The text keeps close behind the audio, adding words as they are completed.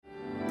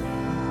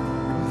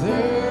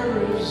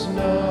is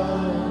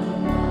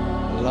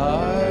none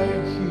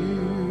like you.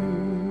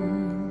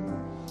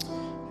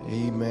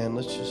 Amen.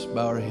 Let's just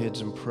bow our heads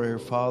in prayer.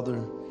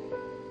 Father,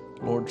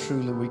 Lord,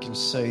 truly we can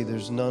say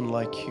there's none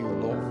like you,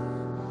 Lord.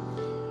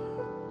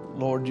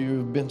 Lord,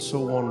 you've been so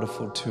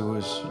wonderful to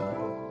us,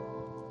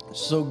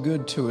 so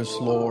good to us,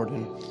 Lord.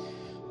 And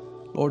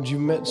Lord,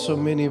 you've met so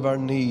many of our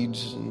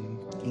needs. And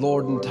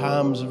Lord, in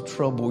times of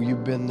trouble,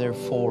 you've been there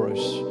for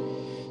us.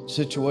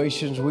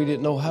 Situations we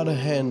didn't know how to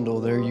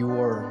handle, there you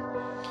were.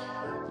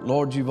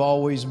 Lord, you've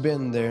always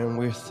been there, and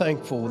we're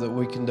thankful that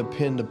we can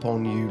depend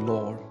upon you,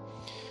 Lord.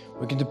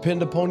 We can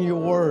depend upon your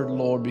word,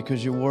 Lord,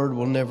 because your word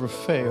will never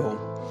fail.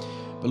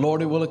 But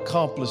Lord, it will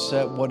accomplish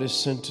that what it's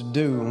sent to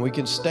do, and we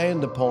can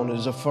stand upon it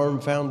as a firm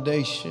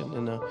foundation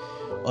in an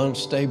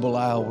unstable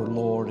hour,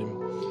 Lord.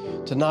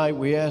 And tonight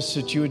we ask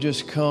that you would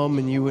just come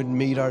and you would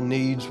meet our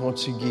needs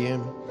once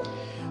again.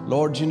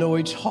 Lord, you know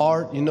each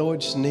heart, you know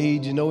each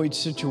need, you know each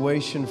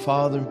situation,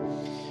 Father.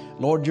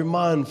 Lord, you're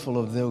mindful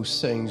of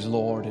those things,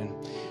 Lord. And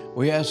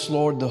we ask,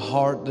 Lord, the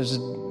heart that's,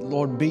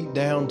 Lord, beat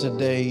down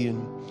today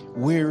and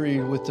weary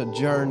with the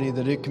journey,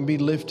 that it can be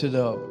lifted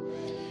up.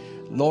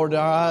 Lord,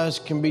 our eyes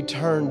can be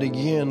turned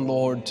again,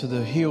 Lord, to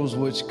the hills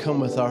which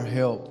cometh our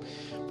help.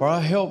 For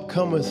our help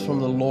cometh from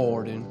the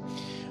Lord. And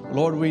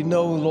Lord, we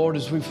know, Lord,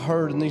 as we've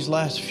heard in these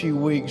last few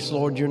weeks,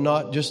 Lord, you're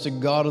not just a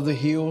God of the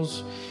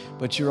hills,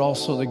 but you're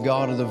also the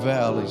God of the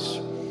valleys.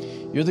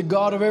 You're the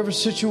God of every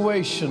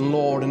situation,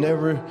 Lord, and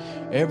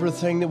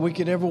everything that we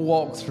could ever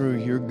walk through,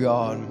 you're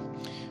God.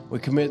 We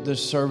commit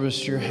this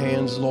service to your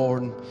hands,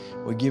 Lord.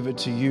 We give it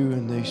to you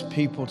and these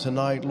people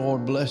tonight,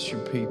 Lord. Bless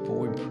your people,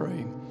 we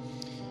pray.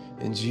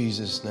 In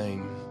Jesus'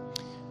 name,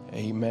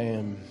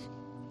 amen.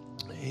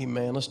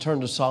 Amen. Let's turn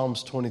to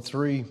Psalms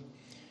 23.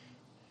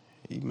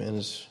 Amen.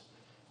 It's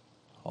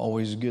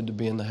always good to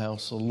be in the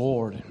house of the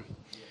Lord.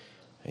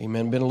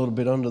 Amen. Been a little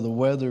bit under the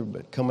weather,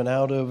 but coming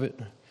out of it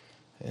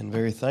and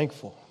very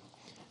thankful.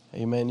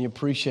 Amen. You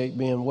appreciate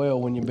being well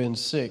when you've been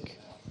sick.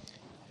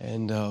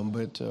 And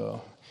but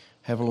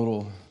having a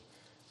little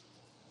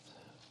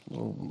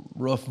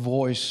rough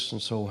voice,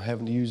 and so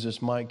having to use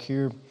this mic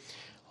here.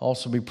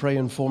 Also be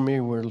praying for me.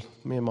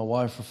 Me and my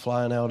wife are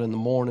flying out in the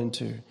morning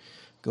to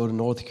go to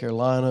North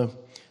Carolina.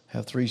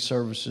 Have 3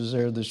 services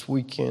there this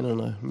weekend and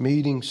a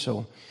meeting.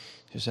 So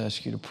just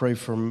ask you to pray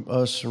for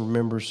us and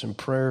remember us in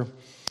prayer.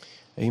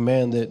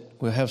 Amen. That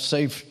we'll have a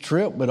safe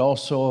trip, but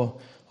also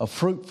a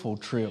fruitful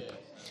trip.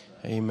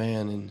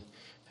 Amen.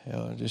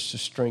 And just to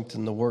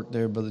strengthen the work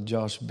there, Brother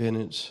Josh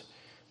Bennett's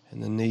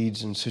and the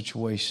needs and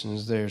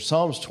situations there.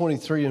 Psalms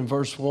 23 and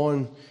verse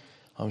 1.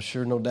 I'm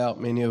sure no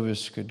doubt many of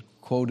us could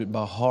quote it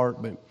by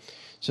heart, but it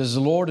says, "The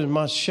Lord is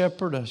my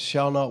shepherd, I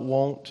shall not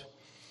want.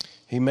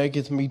 He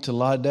maketh me to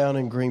lie down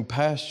in green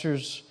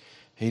pastures.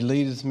 He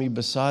leadeth me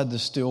beside the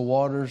still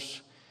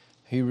waters.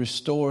 He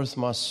restoreth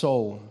my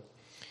soul.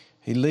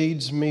 He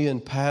leads me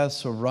in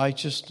paths of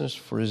righteousness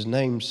for his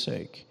name's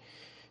sake.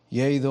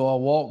 Yea, though I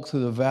walk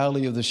through the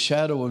valley of the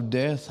shadow of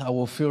death, I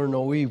will fear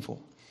no evil.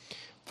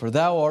 For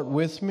thou art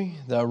with me,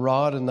 thy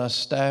rod and thy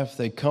staff,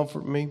 they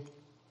comfort me.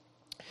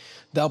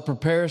 Thou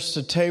preparest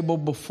a table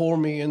before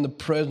me in the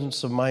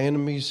presence of my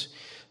enemies.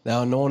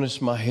 Thou anointest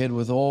my head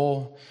with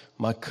oil,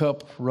 my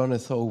cup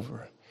runneth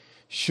over.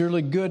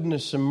 Surely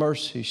goodness and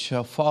mercy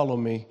shall follow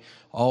me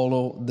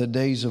all the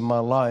days of my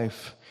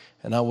life,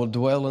 and I will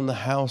dwell in the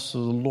house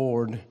of the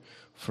Lord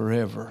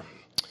forever."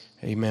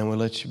 Amen. We'll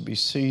let you be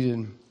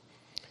seated.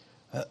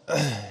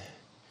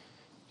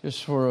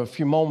 Just for a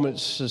few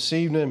moments this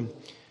evening,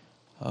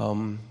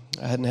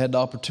 I hadn't had the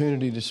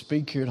opportunity to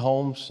speak here at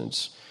home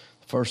since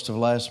first of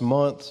last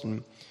month,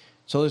 and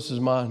so this is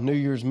my New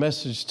Year's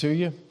message to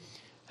you.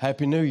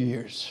 Happy New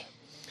Year's.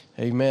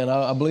 Amen.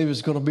 I believe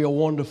it's going to be a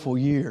wonderful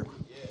year.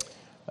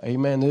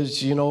 Amen.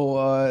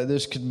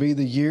 This could be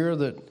the year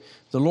that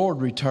the Lord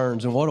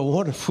returns, and what a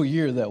wonderful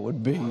year that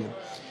would be.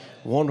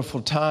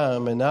 Wonderful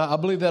time, and I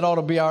believe that ought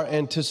to be our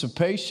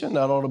anticipation.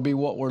 That ought to be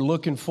what we're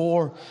looking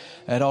for.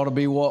 That ought to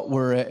be what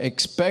we're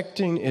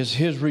expecting is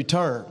His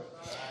return.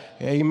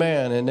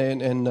 Amen.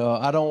 And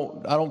I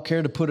don't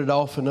care to put it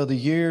off another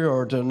year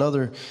or to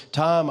another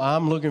time.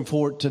 I'm looking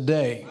for it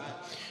today.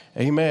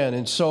 Amen.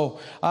 And so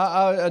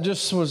I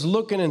just was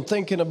looking and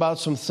thinking about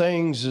some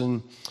things,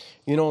 and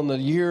in the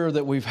year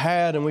that we've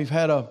had, and we've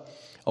had a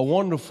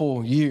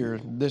wonderful year.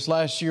 This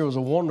last year was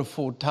a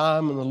wonderful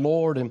time in the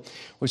Lord, and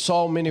we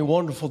saw many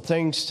wonderful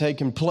things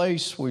taking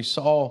place. We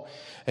saw,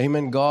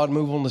 amen, God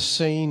move on the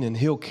scene and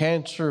heal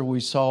cancer.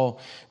 We saw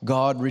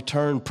God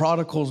return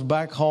prodigals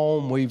back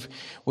home. We've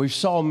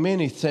saw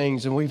many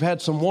things, and we've had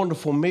some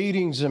wonderful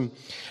meetings and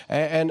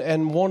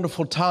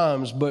wonderful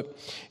times. But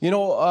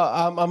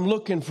I'm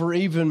looking for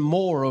even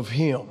more of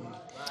Him.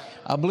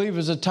 I believe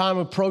as the time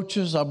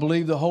approaches, I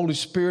believe the Holy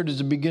Spirit, as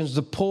it begins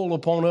to pull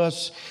upon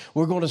us,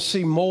 we're going to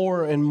see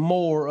more and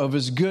more of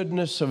His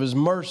goodness, of His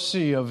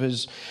mercy, of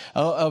His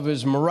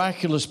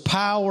miraculous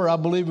power. I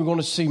believe we're going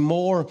to see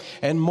more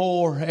and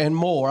more and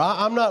more.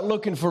 I'm not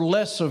looking for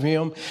less of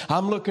Him.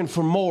 I'm looking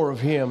for more of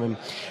Him.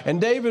 And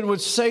David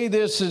would say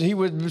this, that he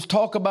would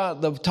talk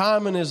about the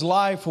time in his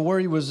life or where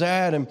he was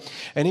at,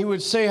 and he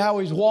would say how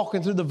he's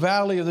walking through the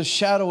valley of the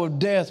shadow of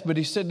death. But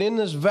he said, in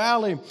this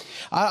valley,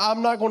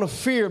 I'm not going to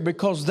fear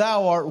because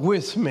Thou art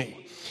with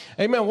me.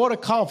 Amen. What a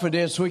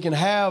confidence we can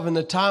have in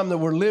the time that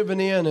we're living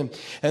in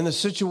and the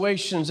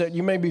situations that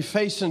you may be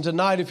facing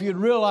tonight if you'd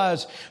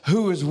realize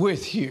who is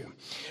with you.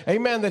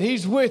 Amen, that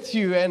He's with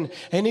you and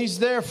He's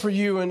there for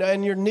you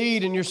and your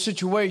need and your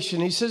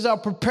situation. He says, Thou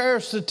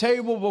preparest the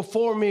table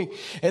before me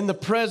in the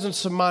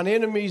presence of mine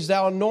enemies.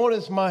 Thou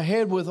anointest my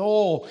head with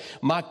oil.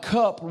 My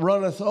cup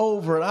runneth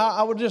over. And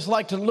I would just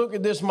like to look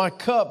at this. My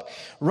cup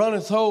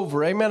runneth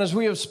over. Amen. As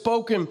we have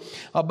spoken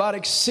about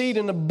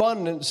exceeding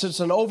abundance, it's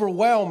an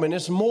overwhelming.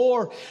 It's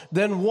more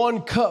than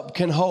one cup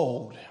can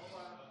hold.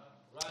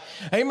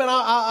 Amen.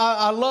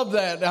 I love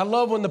that. I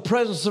love when the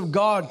presence of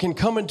God can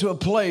come into a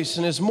place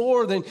and it's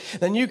more than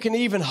you can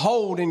even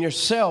hold in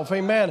yourself.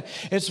 Amen.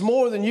 It's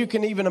more than you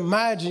can even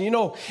imagine. You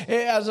know,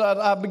 as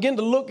I begin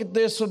to look at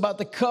this about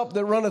the cup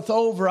that runneth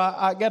over,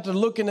 I got to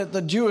looking at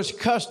the Jewish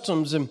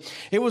customs, and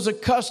it was a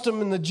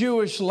custom in the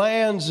Jewish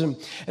lands and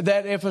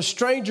that if a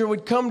stranger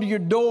would come to your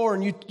door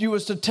and you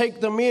was to take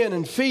them in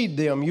and feed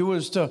them, you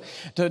was to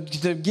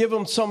give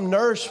them some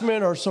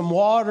nourishment or some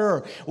water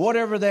or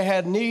whatever they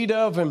had need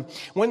of. And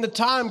when the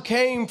time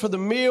came for the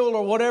meal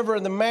or whatever,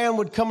 and the man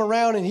would come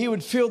around and he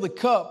would fill the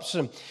cups.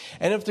 And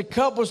if the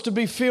cup was to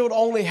be filled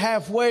only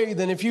halfway,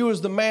 then if you was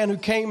the man who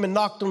came and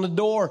knocked on the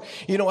door,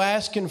 you know,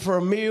 asking for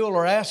a meal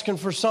or asking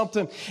for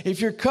something,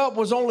 if your cup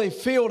was only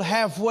filled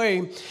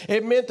halfway,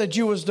 it meant that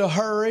you was to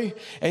hurry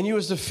and you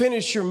was to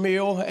finish your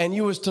meal and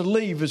you was to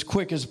leave as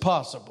quick as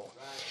possible.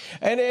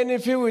 And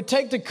if he would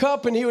take the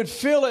cup and he would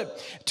fill it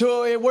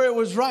to where it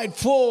was right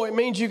full, it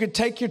means you could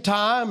take your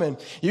time and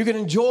you could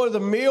enjoy the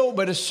meal.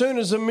 But as soon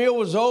as the meal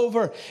was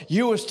over,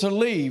 you was to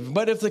leave.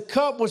 But if the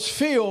cup was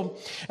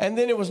filled, and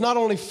then it was not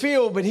only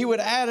filled, but he would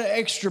add an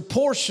extra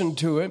portion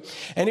to it,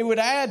 and he would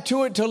add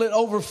to it till it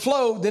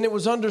overflowed, then it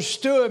was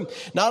understood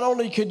not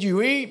only could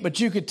you eat, but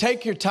you could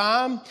take your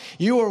time.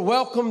 You were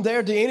welcome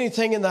there to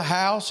anything in the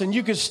house, and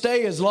you could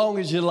stay as long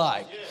as you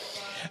like.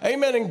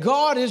 Amen. And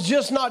God has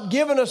just not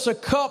given us a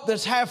cup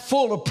that's half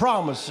full of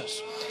promises.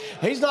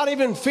 He's not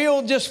even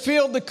filled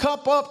the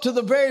cup up to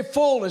the very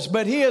fullest,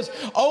 but He has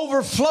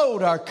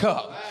overflowed our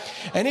cup.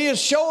 And He is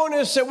showing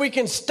us that we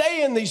can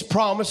stay in these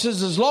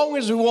promises as long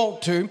as we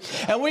want to.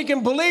 And we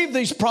can believe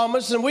these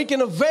promises and we can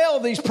avail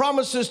these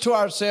promises to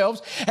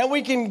ourselves. And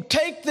we can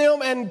take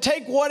them and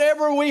take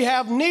whatever we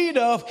have need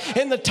of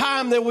in the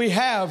time that we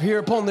have here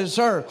upon this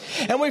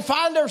earth. And we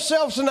find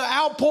ourselves in the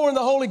outpouring of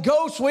the Holy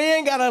Ghost. We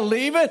ain't got to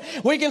leave it.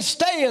 We can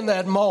stay in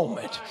that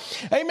moment.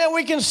 Amen.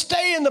 We can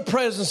stay in the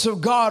presence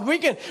of God. We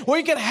can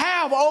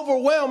have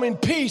overwhelming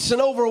peace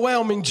and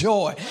overwhelming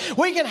joy.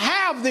 We can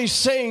have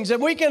these things,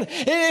 and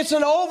it's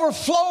an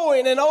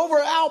overflowing and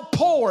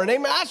outpouring.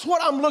 Amen. That's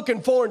what I'm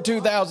looking for in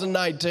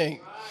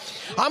 2019.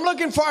 I'm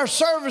looking for our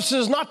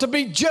services not to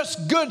be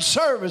just good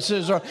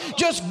services or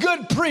just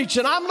good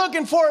preaching. I'm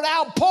looking for an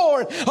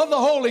outpouring of the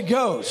Holy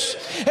Ghost.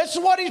 It's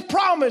what He's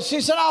promised.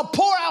 He said, I'll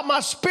pour out my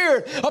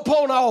Spirit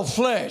upon all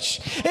flesh.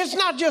 It's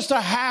not just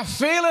a half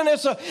feeling.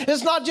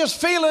 It's not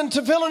just feeling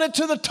it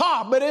to the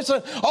top, but it's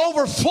an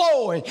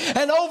overflowing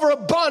and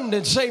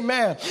overabundance,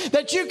 amen,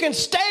 that you can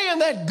stay in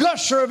that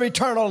gusher of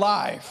eternal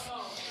life.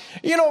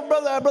 You know,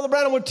 Brother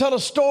Branham would tell a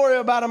story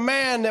about a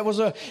man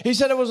he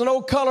said it was an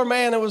old color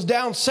man that was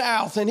down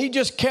south, and he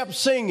just kept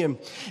singing.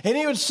 And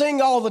he would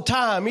sing all the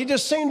time. He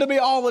just seemed to be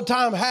all the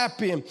time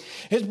happy. And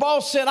his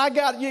boss said,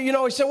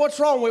 he said, what's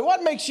wrong with you?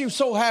 What makes you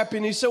so happy?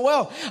 And he said,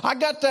 well, I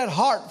got that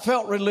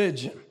heartfelt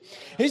religion.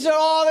 He said,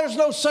 there's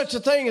no such a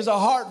thing as a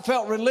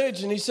heartfelt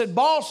religion. He said,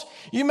 boss,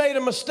 you made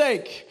a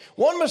mistake.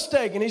 One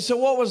mistake. And he said,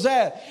 what was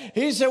that?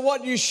 He said,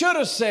 what you should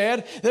have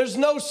said, there's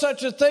no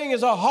such a thing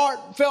as a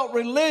heartfelt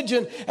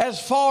religion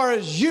as far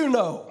as you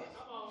know.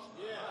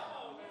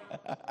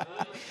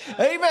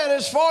 Amen.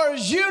 As far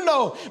as you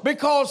know,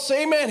 because,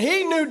 amen,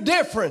 he knew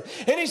different.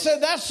 And he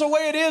said that's the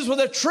way it is with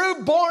a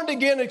true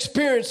born-again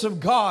experience of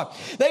God.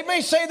 They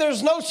may say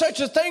there's no such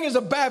a thing as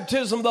a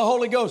baptism of the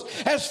Holy Ghost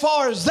as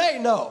far as they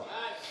know.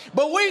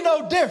 But we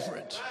know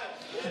different.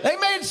 They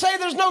may say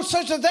there's no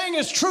such a thing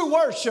as true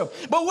worship,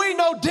 but we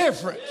know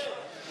different.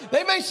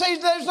 They may say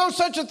there's no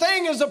such a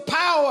thing as the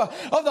power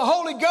of the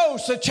Holy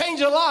Ghost to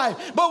change a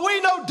life, but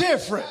we know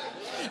different.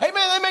 Amen.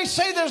 They may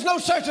say there's no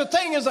such a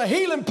thing as a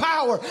healing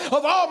power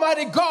of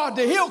Almighty God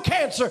to heal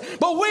cancer,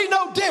 but we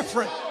know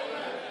different.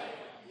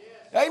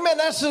 Amen.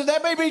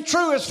 That may be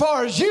true as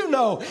far as you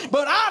know,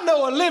 but I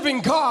know a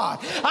living God.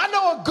 I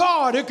know a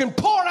God who can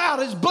pour out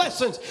His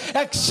blessings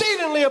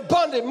exceedingly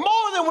abundant,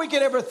 more than we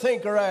could ever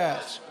think or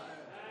ask.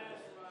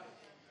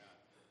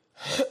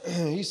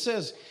 He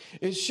says,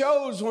 it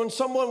shows when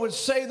someone would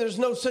say there's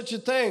no such a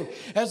thing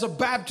as a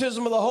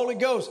baptism of the Holy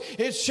Ghost.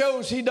 It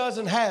shows he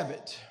doesn't have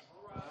it.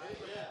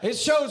 It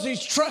shows he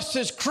trusts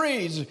his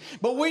creeds,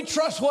 but we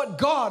trust what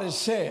God has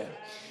said.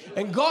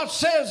 And God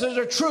says there's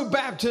a true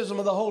baptism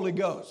of the Holy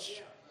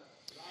Ghost.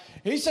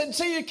 He said,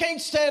 see, you can't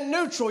stand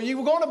neutral.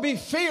 You're going to be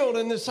filled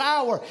in this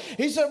hour.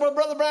 He said, well,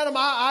 Brother Branham,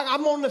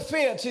 I'm on the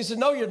fence. He said,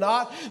 no, you're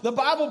not. The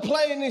Bible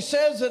plainly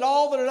says that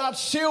all that are not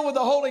sealed with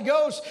the Holy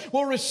Ghost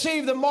will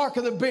receive the mark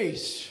of the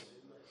beast.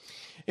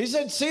 He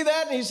said, see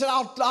that? And he said,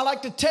 I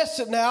like to test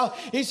it now.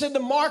 He said, the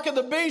mark of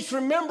the beast,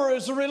 remember,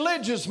 is a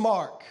religious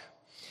mark.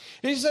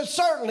 He said,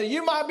 certainly,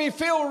 you might be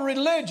filled with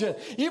religion.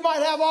 You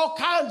might have all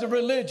kinds of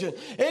religion.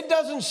 It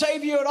doesn't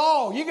save you at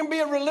all. You can be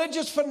a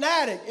religious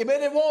fanatic,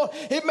 but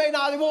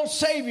it won't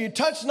save you.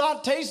 Touch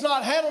not, taste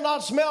not, handle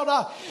not, smell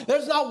not.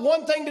 There's not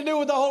one thing to do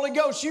with the Holy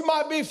Ghost. You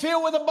might be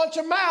filled with a bunch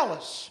of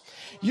malice.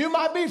 You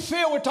might be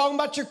filled, we're talking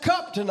about your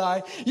cup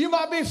tonight. You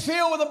might be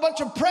filled with a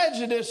bunch of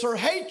prejudice or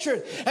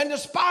hatred and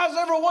despise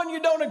everyone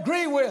you don't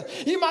agree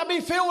with. You might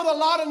be filled with a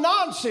lot of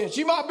nonsense.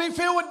 You might be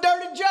filled with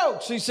dirty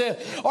jokes, he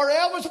said, or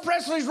Elvis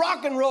Presley's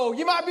rock and roll.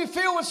 You might be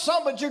filled with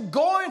something, but you're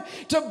going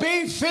to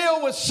be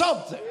filled with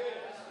something.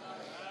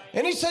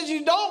 And he says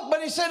you don't,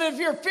 but he said if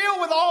you're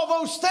filled with all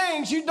those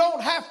things, you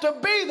don't have to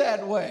be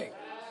that way.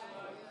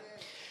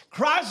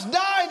 Christ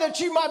died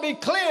that you might be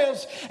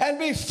cleansed and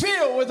be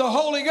filled with the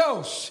Holy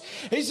Ghost.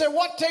 He said,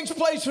 what takes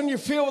place when you're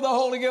filled with the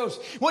Holy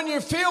Ghost? When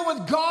you're filled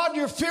with God,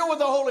 you're filled with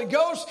the Holy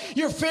Ghost.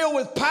 You're filled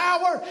with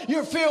power.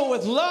 You're filled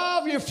with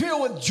love. You're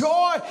filled with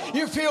joy.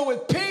 You're filled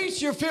with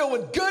peace. You're filled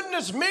with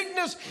goodness,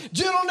 meekness,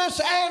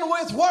 gentleness, and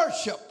with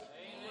worship.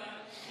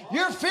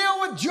 You're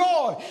filled with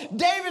joy.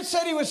 David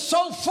said he was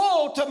so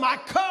full till my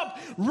cup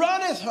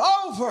runneth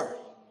over.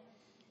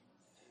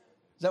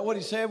 Is that what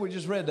he said? We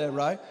just read that,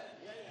 right?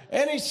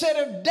 And he said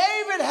if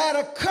David had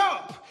a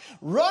cup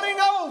running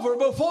over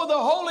before the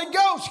Holy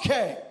Ghost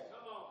came.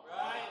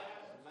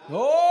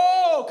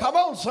 Oh, come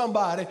on,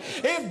 somebody.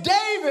 If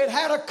David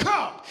had a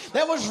cup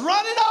that was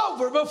running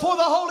over before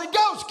the Holy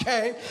Ghost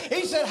came,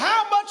 he said,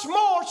 how much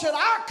more should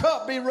our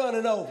cup be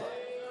running over?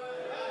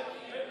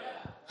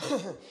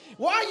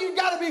 Why you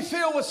got to be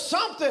filled with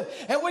something?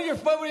 And when you're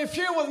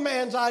filled with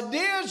man's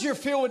ideas, you're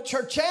filled with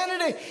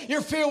churchanity,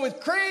 you're filled with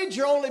creeds,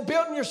 you're only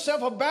building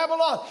yourself a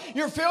Babylon.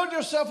 You're filled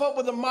yourself up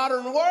with the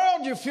modern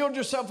world, you filled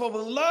yourself up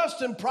with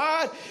lust and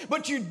pride,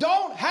 but you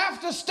don't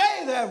have to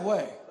stay that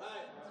way.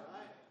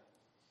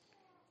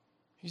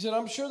 He said,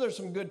 I'm sure there's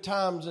some good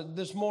times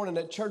this morning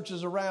at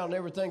churches around and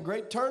everything.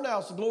 Great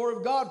turnouts, the glory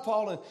of God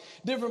falling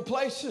different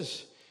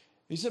places.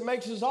 He said,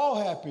 makes us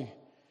all happy.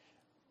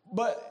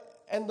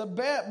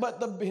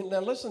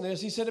 Now listen to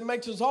this. He said it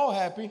makes us all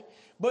happy,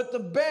 but the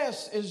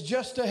best is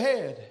just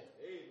ahead.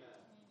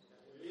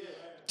 Amen.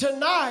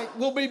 Tonight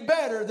will be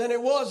better than it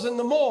was in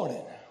the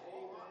morning. Amen.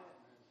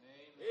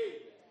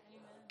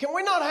 Can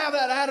we not have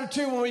that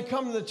attitude when we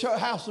come to the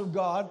house of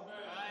God?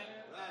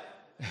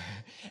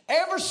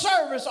 Every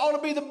service ought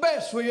to be the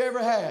best we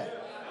ever had.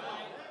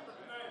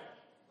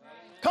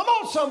 Come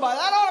on, somebody.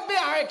 That ought to be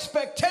our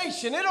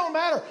expectation. It don't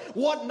matter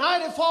what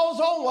night it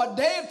falls on, what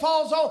day it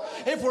falls on.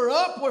 If we're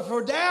up, if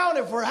we're down,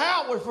 if we're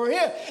out, if we're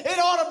in. It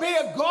ought to be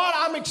a God,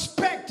 I'm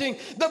expecting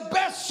the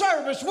best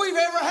service we've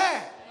ever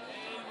had.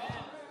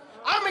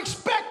 I'm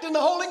expecting the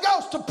Holy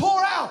Ghost to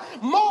pour out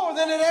more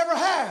than it ever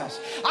has.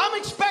 I'm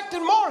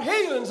expecting more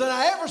healings than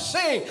I ever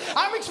seen.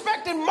 I'm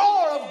expecting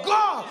more of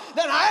God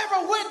than I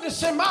ever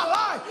witnessed in my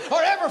life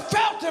or ever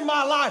felt in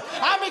my life.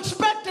 I'm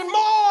expecting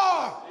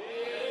more.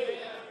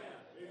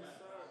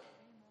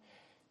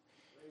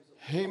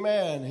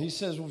 Amen. He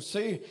says, well,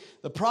 see,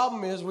 the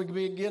problem is we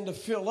begin to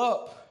fill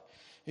up.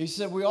 He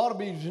said we ought to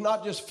be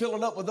not just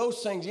filling up with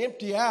those things,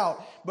 empty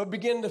out, but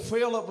begin to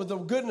fill up with the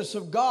goodness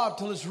of God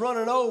till it's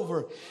running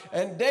over.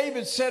 And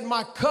David said,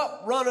 my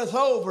cup runneth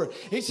over.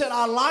 He said,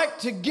 I like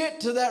to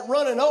get to that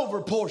running over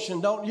portion,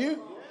 don't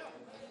you?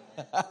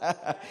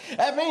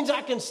 That means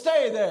I can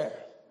stay there.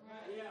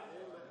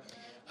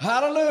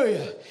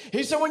 Hallelujah.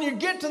 He said, when you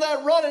get to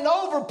that running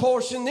over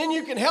portion, then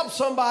you can help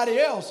somebody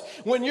else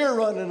when you're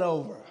running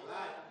over.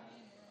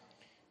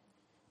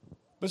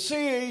 But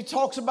see, he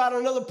talks about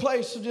another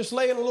place, so just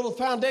laying a little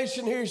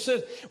foundation here. He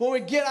says, when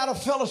we get out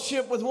of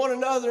fellowship with one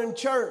another in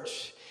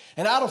church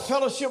and out of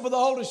fellowship with the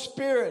Holy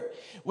Spirit,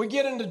 we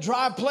get into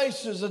dry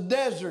places, a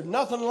desert,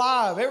 nothing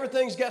live.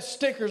 Everything's got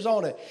stickers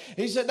on it.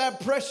 He said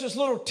that precious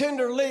little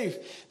tender leaf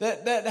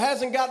that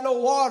hasn't got no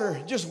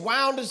water just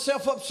wound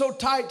itself up so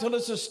tight till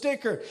it's a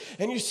sticker.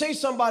 And you see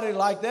somebody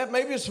like that,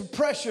 maybe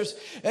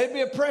it'd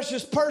be a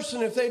precious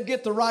person if they'd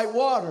get the right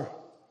water.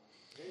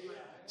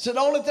 So the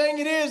only thing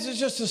it is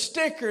just a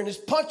sticker and it's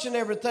punching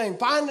everything,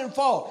 finding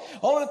fault.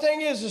 Only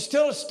thing is it's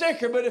still a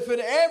sticker, but if it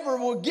ever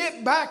will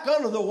get back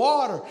under the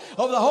water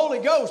of the Holy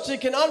Ghost, it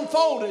can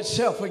unfold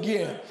itself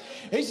again.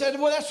 He said,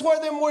 well, that's where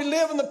then we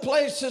live in the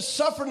place that's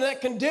suffering in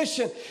that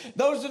condition.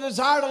 Those that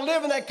desire to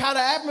live in that kind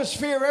of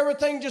atmosphere of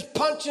everything just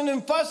punching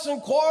and fussing,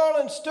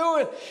 quarreling,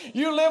 stewing.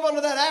 You live under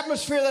that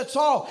atmosphere, that's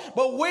all.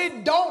 But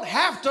we don't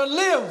have to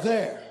live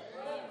there.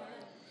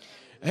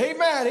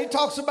 Amen. He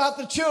talks about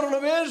the children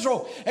of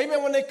Israel.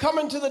 Amen. When they come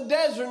into the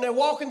desert and they're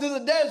walking through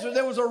the desert,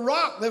 there was a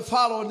rock that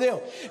followed them.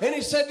 And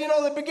he said,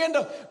 they began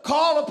to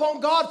call upon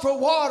God for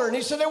water. And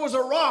he said there was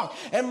a rock.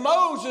 And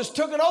Moses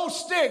took an old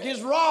stick,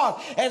 his rod,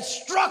 and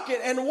struck it,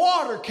 and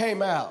water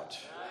came out.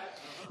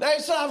 Now he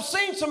said, I've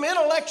seen some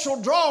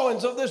intellectual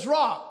drawings of this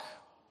rock.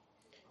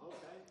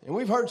 And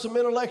we've heard some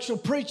intellectual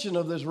preaching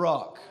of this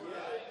rock.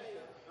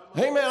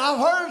 Amen. I've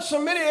heard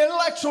so many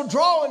intellectual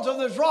drawings of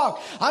this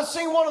rock. I've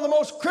seen one of the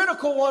most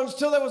critical ones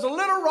till there was a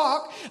little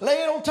rock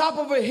laying on top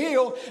of a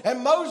hill,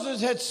 and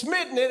Moses had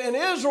smitten it, and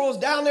Israel was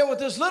down there with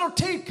this little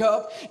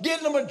teacup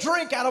getting them a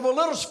drink out of a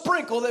little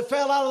sprinkle that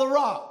fell out of the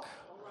rock.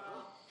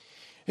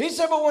 He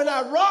said, but when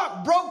that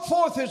rock broke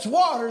forth its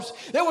waters,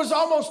 there was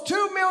almost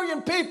 2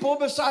 million people,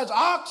 besides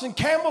ox and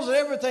camels and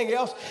everything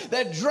else,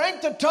 that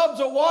drank the tubs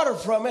of water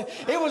from it.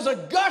 It was a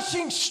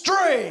gushing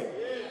stream.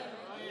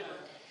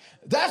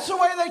 That's the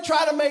way they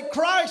try to make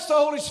Christ, the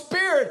Holy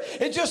Spirit.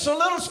 It's just a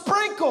little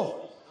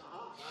sprinkle.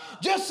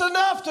 Just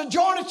enough to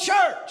join a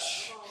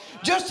church.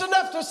 Just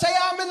enough to say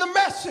I'm in the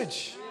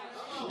message.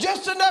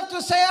 Just enough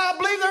to say I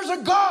believe there's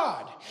a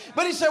God.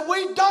 But he said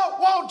we don't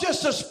want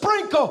just a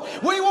sprinkle.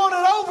 We want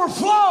it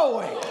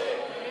overflowing.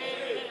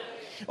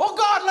 Oh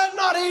God, let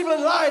not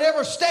evening light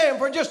ever stand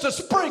for just a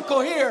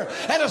sprinkle here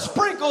and a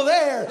sprinkle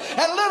there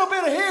and a little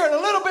bit of here and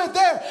a little bit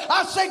there.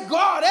 I say,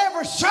 God,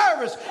 every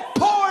service,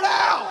 pour it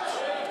out.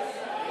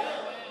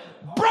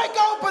 Break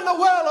open the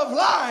well of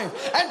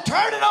life and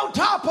turn it on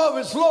top of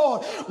us,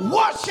 Lord.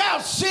 Wash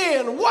out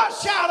sin,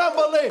 wash out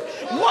unbelief,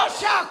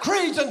 wash out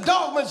creeds and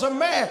dogmas of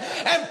man,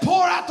 and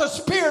pour out the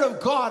Spirit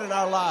of God in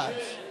our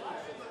lives.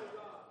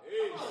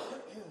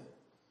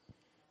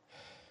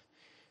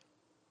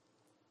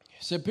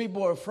 He said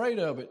people are afraid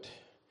of it.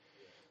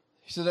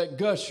 He said that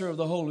gusher of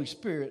the Holy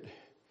Spirit.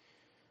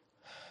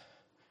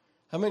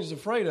 How many's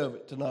afraid of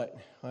it tonight?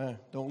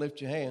 Don't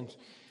lift your hands.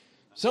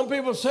 Some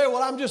people say,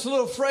 well, I'm just a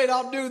little afraid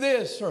I'll do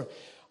this. Or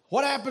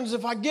what happens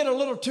if I get a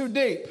little too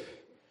deep?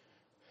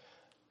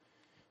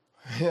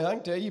 Yeah, I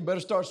can tell you, you better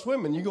start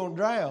swimming. You're going to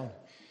drown.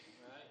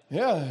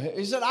 Yeah,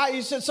 he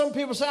said, some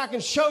people say I can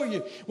show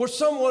you where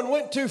someone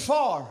went too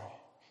far.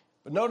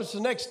 But notice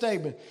the next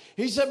statement.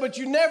 He said, but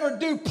you never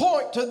do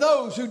point to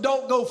those who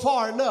don't go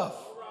far enough.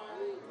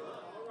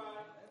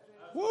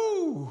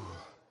 Woo.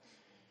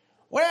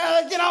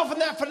 Well, get off in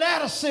that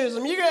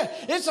fanaticism.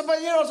 It's a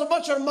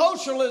bunch of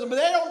emotionalism, but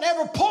they don't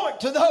ever point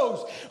to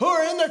those who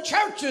are in their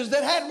churches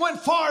that hadn't went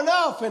far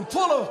enough and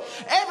full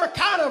of every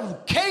kind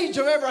of cage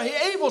of every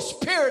evil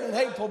spirit and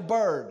hateful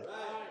bird.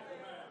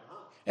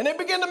 And they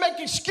begin to make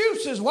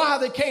excuses why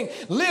they can't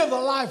live the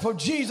life of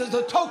Jesus,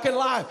 the token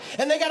life,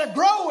 and they got to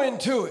grow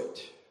into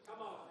it.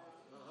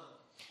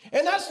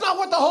 And that's not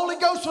what the Holy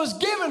Ghost was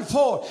given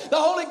for. The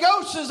Holy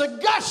Ghost is a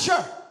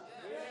gusher.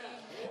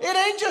 It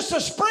ain't just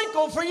a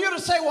sprinkle for you to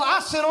say, well,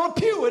 I sit on a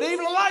pew at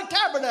Evening Light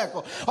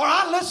Tabernacle, or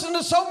I listen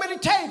to so many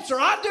tapes, or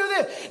I do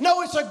this.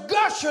 No, it's a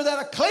gusher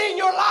that'll clean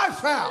your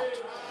life out.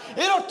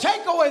 It'll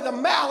take away the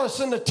malice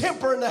and the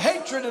temper and the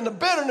hatred and the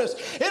bitterness.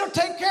 It'll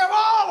take care of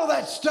all of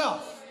that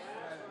stuff.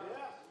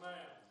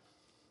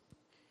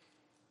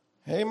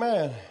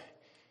 Amen.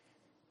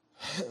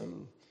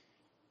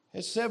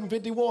 It's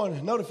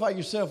 7:51. Notify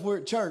yourself we're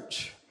at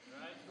church.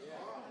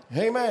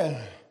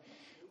 Amen.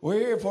 We're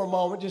here for a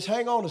moment. Just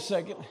hang on a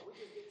second.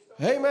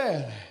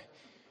 Amen.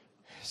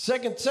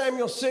 2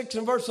 Samuel 6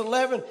 and verse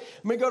 11.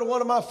 Let me go to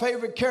one of my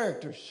favorite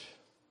characters,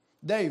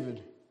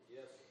 David.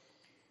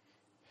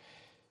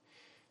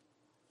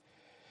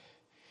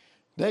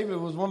 David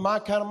was one of my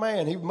kind of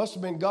man. He must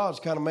have been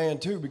God's kind of man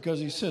too, because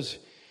he says,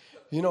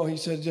 he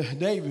said,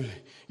 David,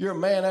 you're a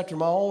man after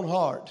my own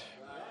heart.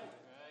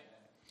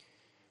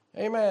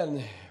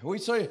 Amen. We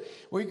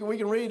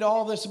can read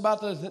all this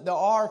about the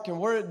ark and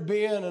where it'd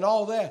been and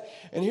all that.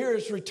 And here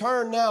it's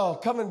returned now,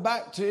 coming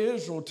back to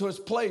Israel, to its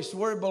place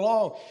where it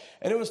belonged.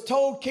 And it was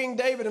told King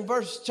David in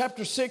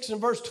chapter 6 and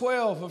verse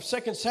 12 of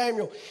 2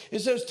 Samuel. It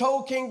says,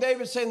 told King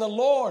David, saying, the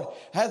Lord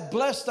hath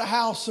blessed the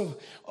house of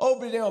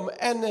Obed-edom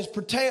and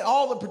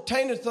all that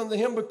pertaineth unto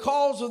him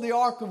because of the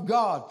ark of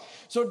God.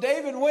 So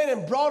David went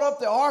and brought up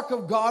the ark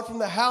of God from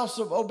the house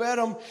of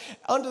Obed-edom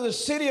unto the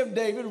city of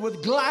David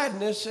with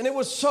gladness. And it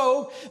was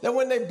so that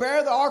when they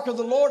bare the ark of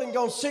the Lord and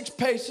gone 6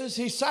 paces,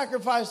 he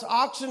sacrificed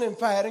oxen and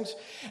fattings.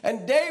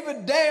 And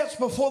David danced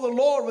before the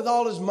Lord with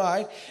all his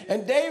might.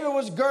 And David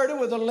was girded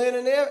with a linen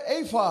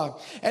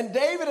ephod. And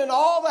David and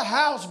all the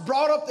house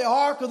brought up the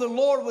ark of the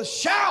Lord with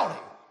shouting.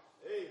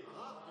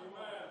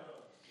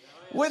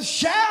 With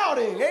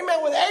shouting.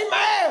 Amen. With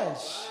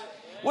amens.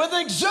 With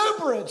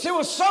exuberance. It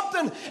was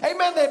something,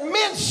 amen, that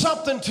meant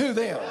something to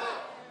them.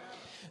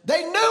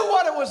 They knew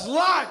what it was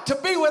like to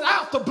be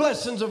without the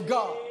blessings of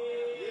God.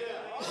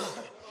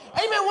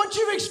 Amen. Once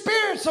you've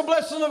experienced the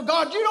blessings of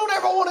God, you don't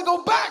ever want to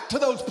go back to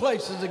those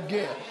places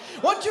again.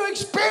 Once you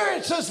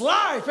experience this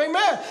life,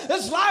 amen,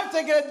 this life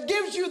that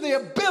gives you the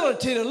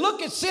ability to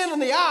look at sin in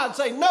the eye and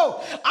say,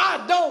 no,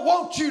 I don't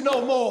want you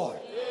no more.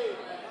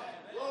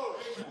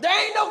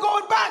 There ain't no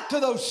going back to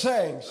those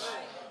things.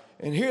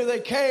 And here they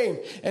came,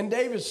 and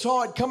David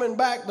saw it coming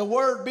back, the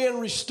word being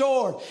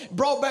restored,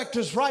 brought back to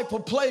its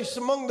rightful place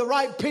among the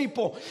right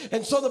people.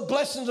 And so the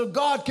blessings of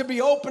God could be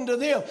open to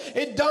them.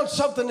 It done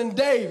something in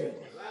David.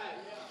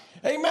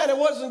 Amen. It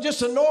wasn't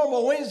just a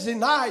normal Wednesday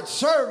night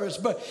service,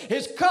 but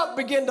his cup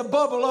began to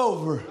bubble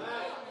over.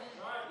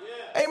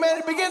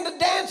 Amen. He began to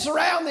dance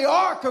around the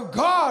ark of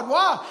God.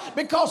 Why?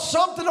 Because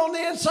something on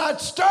the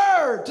inside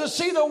stirred to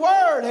see the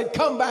word had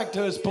come back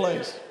to his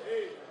place.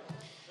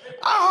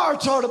 Our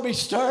hearts ought to be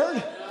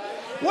stirred.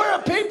 We're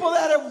a people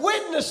that have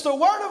witnessed the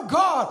word of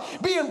God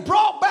being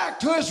brought back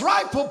to its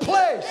rightful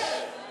place.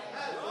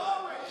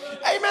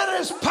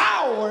 Amen. Its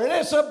power and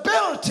its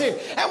ability.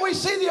 And we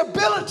see the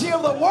ability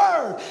of the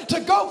word to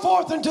go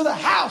forth into the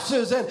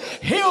houses and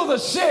heal the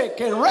sick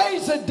and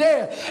raise the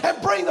dead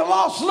and bring the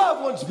lost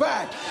loved ones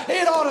back.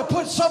 It ought to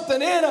put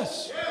something in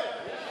us.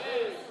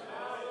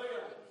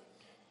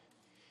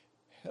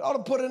 It ought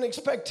to put an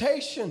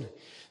expectation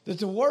that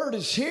the word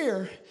is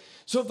here.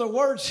 So if the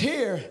word's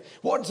here,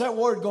 what's that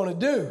word going to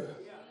do?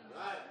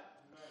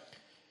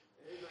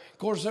 Of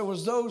course, there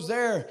was those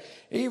there,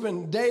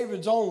 even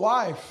David's own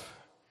wife.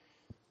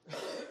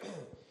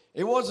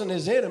 It wasn't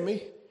his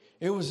enemy.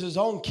 It was his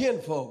own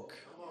kinfolk.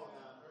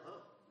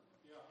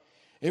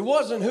 It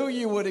wasn't who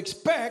you would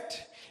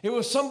expect. It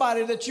was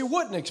somebody that you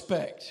wouldn't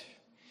expect.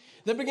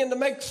 They began to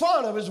make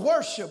fun of his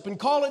worship and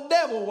call it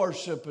devil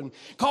worship and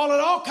call it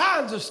all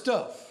kinds of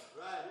stuff.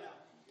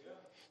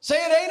 Say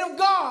it ain't of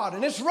God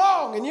and it's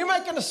wrong and you're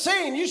making a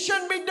scene. You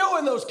shouldn't be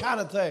doing those kind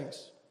of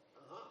things.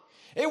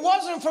 It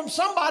wasn't from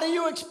somebody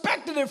you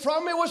expected it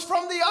from. It was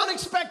from the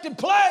unexpected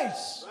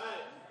place.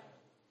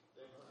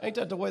 Ain't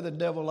that the way the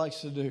devil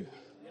likes to do?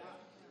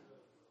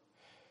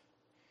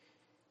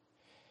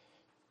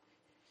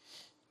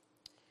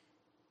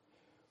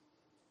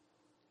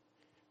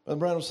 Brother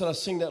Branham said, I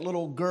seen that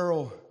little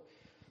girl,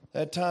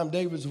 that time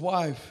David's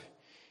wife,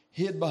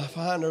 hid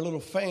behind her little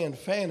fan,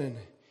 fanning.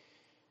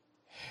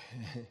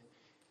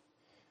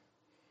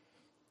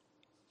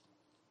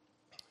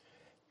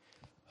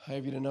 I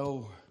have you to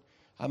know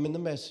I'm in the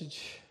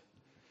message.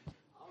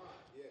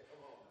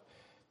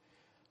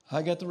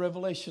 I got the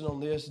revelation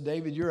on this.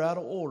 David, you're out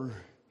of order.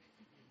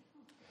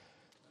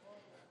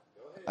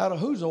 Out of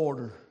whose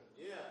order?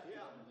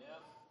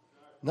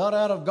 Not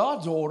out of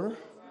God's order.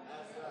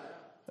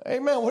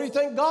 Amen. What do you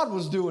think God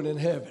was doing in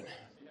heaven?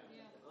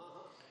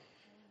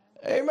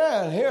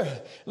 Amen.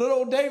 Here, little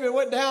old David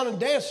went down and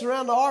danced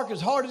around the ark as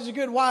hard as he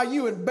could. Why?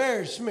 You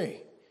embarrass me.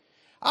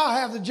 I'll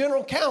have the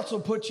general council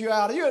put you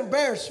out. You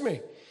embarrass me.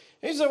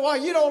 He said, why,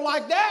 you don't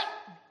like that?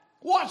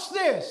 Watch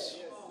this.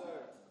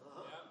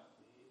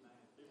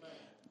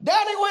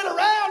 Daddy went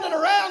around and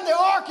around the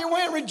ark and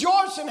went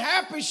rejoicing,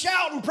 happy,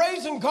 shouting,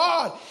 praising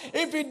God.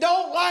 If you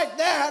don't like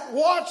that,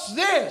 watch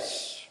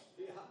this.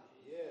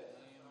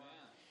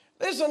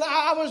 Listen,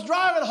 I was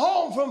driving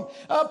home from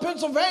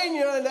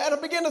Pennsylvania, and I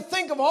began to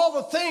think of all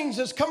the things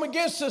that's come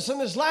against us in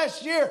this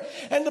last year,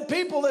 and the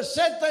people that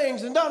said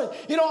things and done it.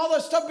 You know, all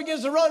that stuff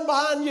begins to run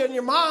behind you in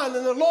your mind,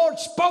 and the Lord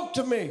spoke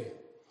to me.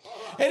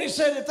 And he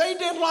said, if they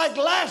didn't like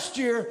last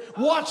year,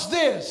 watch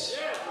this.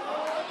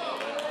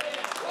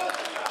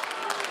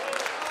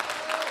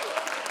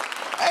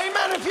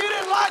 Amen. If you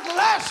didn't like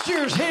last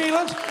year's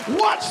healings,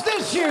 watch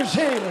this year's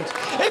healings.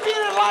 If you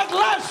didn't like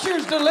last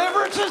year's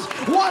deliverances,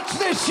 watch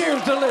this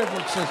year's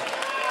deliverances.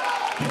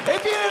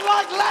 If you didn't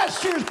like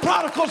last year's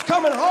prodigals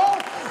coming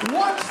home,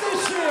 watch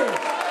this year.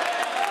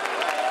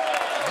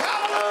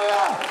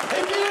 Hallelujah.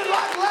 If you didn't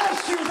like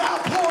last year's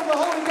outpouring of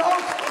the Holy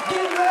Ghost,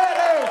 get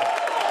ready.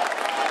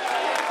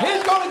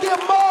 He's going to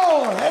give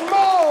more and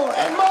more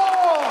and more.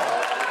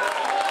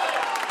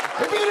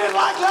 If you didn't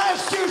like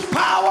last year's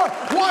power,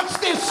 watch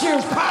this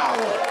year's power.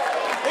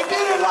 If you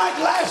didn't like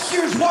last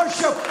year's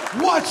worship,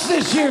 watch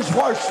this year's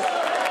worship.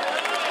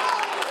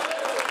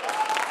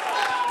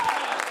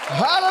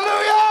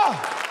 Hallelujah.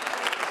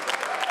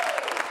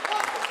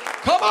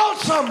 Come on,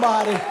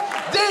 somebody.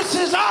 This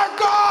is our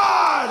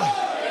God.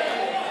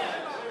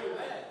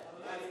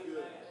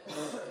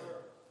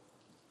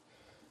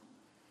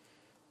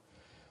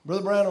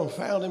 Brother Branham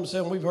found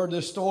himself, and we've heard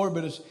this story,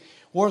 but it's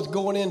worth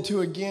going into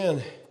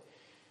again.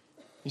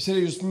 He said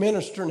he was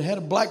ministering, had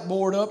a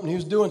blackboard up, and he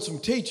was doing some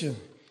teaching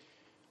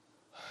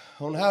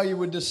on how you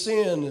would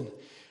descend and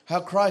how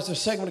Christ, the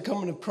second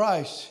coming of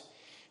Christ.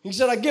 He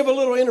said, I give a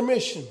little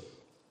intermission.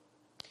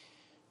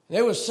 And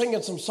they was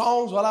singing some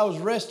songs while I was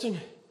resting. He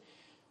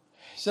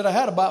said, I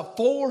had about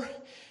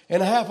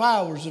 4.5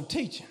 hours of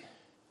teaching.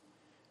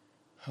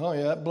 Oh,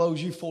 yeah, that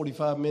blows you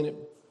 45 minutes.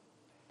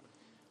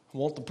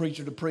 Want the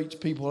preacher to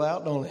preach people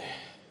out, don't they?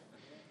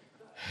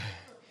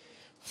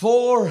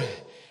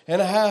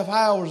 4.5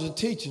 hours of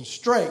teaching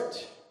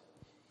straight.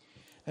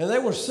 And they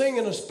were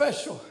singing a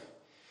special.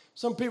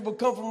 Some people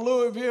come from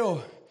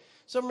Louisville.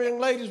 Some young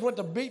ladies went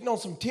to beating on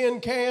some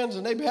tin cans,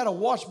 and they had a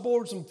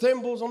washboard, some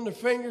thimbles on their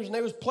fingers, and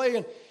they was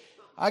playing.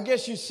 I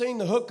guess you've seen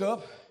the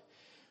hookup.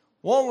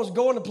 One was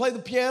going to play the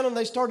piano, and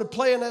they started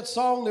playing that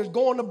song. There's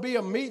going to be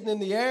a meeting in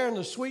the air, and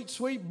the sweet,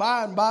 sweet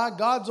by and by,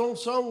 God's own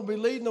son will be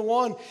leading the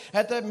one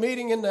at that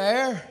meeting in the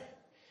air.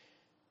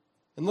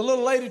 And the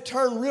little lady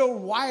turned real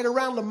white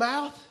around the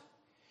mouth,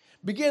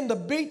 began to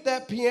beat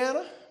that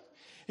piano.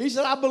 He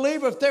said, I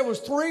believe if there was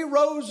 3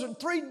 rows and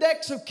 3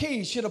 decks of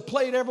keys, she'd have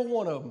played every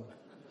one of them.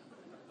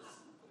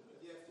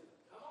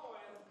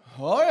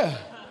 Oh, yeah.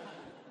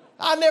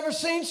 I never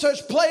seen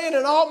such playing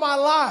in all my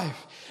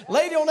life.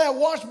 Lady on that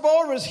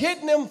washboard was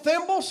hitting them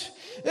thimbles.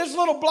 This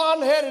little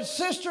blonde-headed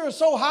sister is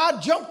so high,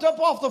 jumped up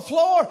off the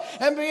floor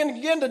and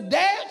began to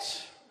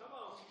dance.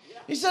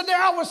 He said,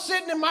 there I was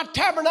sitting in my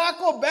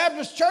Tabernacle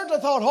Baptist Church. I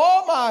thought,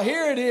 oh my,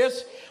 here it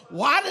is.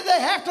 Why did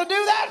they have to do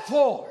that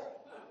for?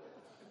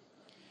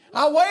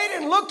 I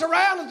waited and looked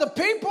around at the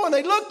people, and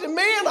they looked at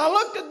me, and I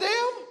looked at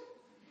them.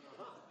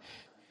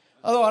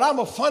 I thought, I'm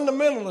a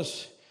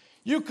fundamentalist.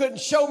 You couldn't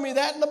show me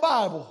that in the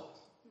Bible.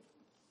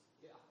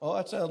 Oh,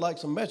 that sounds like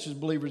some message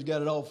believers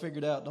got it all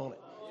figured out, don't it?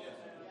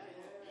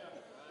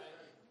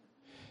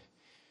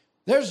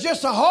 There's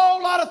just a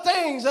whole lot of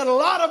things that a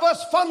lot of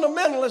us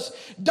fundamentalists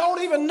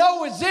don't even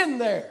know is in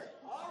there.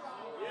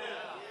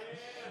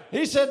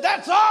 He said,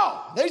 that's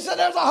all. He said,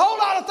 there's a whole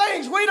lot of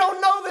things we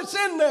don't know that's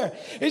in there.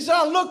 He said,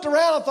 I looked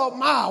around and thought,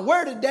 my,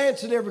 where did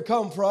dancing ever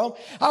come from?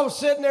 I was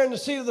sitting there in the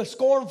seat of the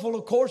scornful,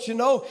 of course, you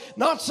know,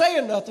 not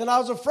saying nothing. I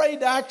was afraid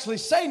to actually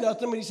say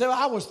nothing, but he said,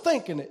 I was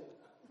thinking it.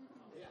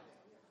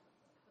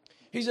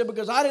 He said,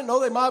 because I didn't know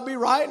they might be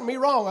right and me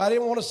wrong. I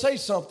didn't want to say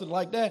something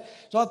like that.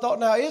 So I thought,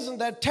 now, isn't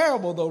that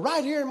terrible, though?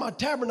 Right here in my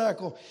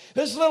tabernacle,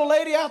 this little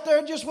lady out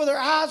there just with her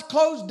eyes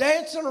closed,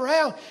 dancing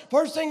around.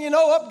 First thing you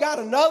know, up got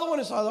another one.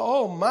 And so I thought,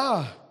 oh,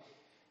 my.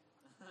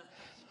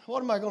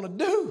 What am I going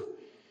to do?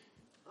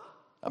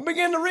 I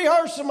began to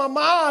rehearse in my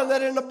mind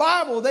that in the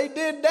Bible they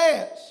did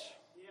dance.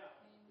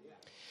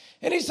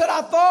 And he said,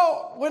 I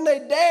thought when they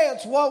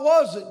danced, what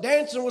was it?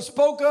 Dancing was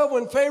spoke of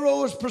when Pharaoh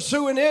was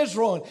pursuing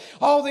Israel and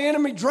all the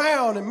enemy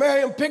drowned, and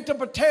Miriam picked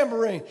up a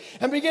tambourine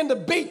and began to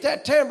beat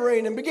that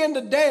tambourine and began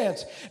to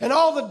dance. And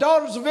all the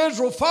daughters of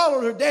Israel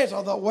followed her dance.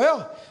 I thought,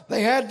 well,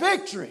 they had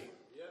victory.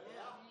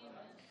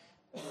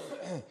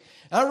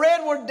 I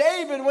read where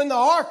David, when the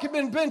ark had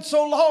been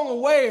so long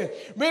away,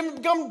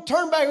 come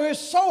turn back, he was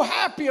so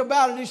happy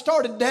about it, he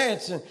started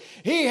dancing.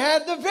 He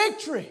had the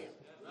victory.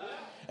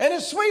 And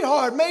his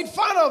sweetheart made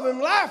fun of him,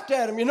 laughed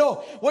at him, you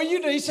know. Well,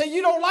 he said,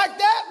 you don't like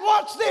that?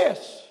 Watch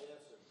this.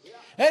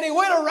 And he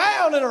went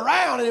around and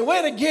around, and he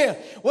went again.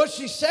 Well,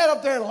 she sat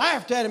up there and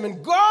laughed at him,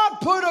 and God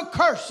put a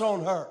curse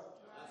on her.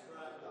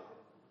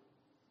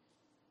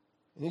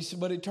 And he said,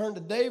 but he turned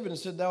to David and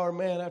said, thou art a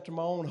man after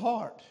my own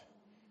heart.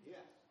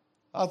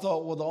 I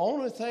thought, well, the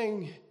only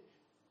thing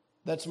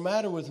that's the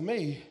matter with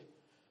me,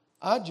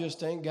 I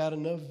just ain't got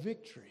enough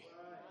victory.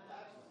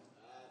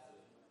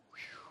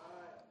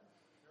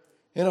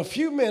 In a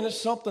few minutes,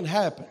 something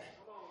happened.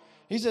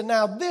 He said,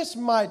 now this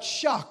might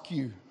shock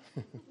you.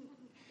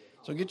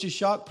 So get your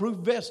shock-proof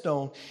vest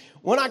on.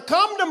 When I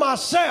come to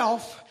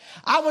myself,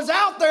 I was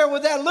out there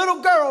with that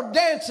little girl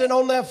dancing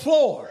on that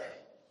floor.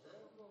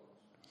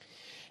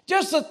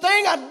 Just the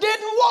thing I didn't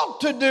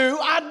want to do,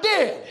 I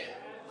did.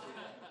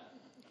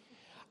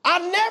 I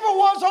never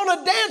was on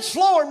a dance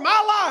floor in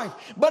my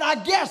life, but I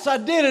guess I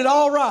did it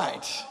all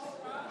right.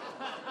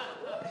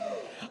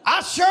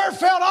 I sure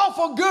felt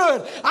awful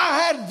good. I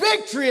had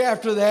victory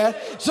after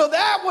that, so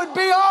that would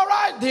be all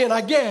right then, I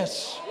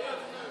guess.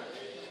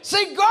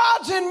 See,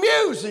 God's in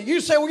music.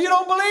 You say, well, you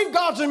don't believe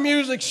God's in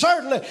music.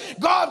 Certainly,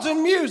 God's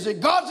in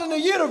music. God's in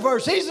the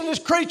universe. He's in his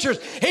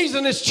creatures. He's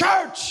in his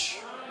church.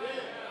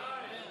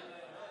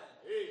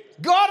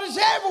 God is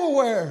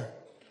everywhere.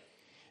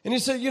 And he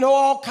said, you know,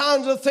 all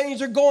kinds of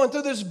things are going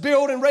through this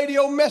building,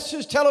 radio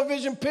messages,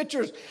 television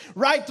pictures,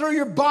 right through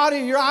your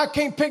body. Your eye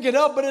can't pick it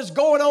up, but it's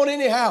going on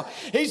anyhow.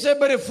 He said,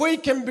 but if we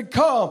can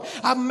become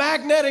a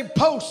magnetic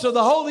post of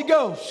the Holy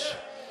Ghost,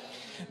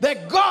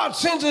 that God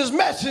sends his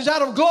message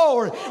out of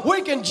glory,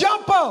 we can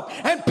jump up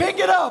and pick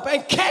it up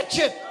and catch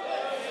it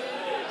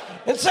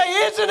and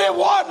say, isn't it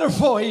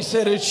wonderful? He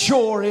said, it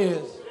sure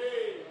is.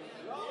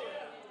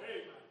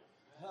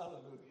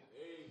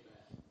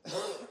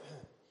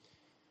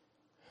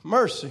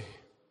 Mercy. He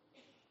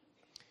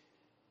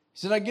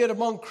said, I get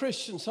among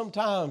Christians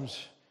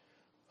sometimes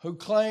who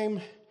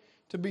claim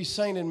to be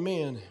sainted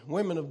men,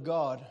 women of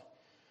God,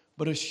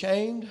 but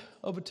ashamed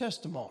of a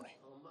testimony.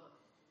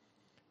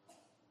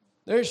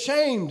 They're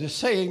ashamed to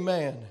say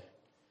amen.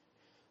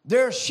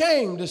 They're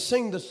ashamed to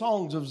sing the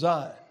songs of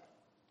Zion.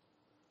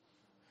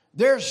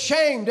 They're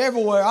ashamed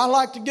everywhere. I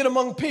like to get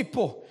among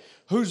people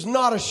who's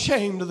not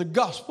ashamed of the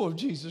gospel of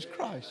Jesus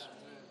Christ.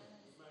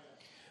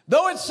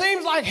 Though it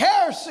seems like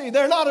heresy,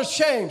 they're not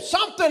ashamed.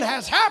 Something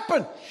has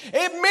happened.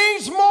 It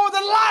means more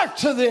than life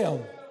to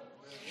them.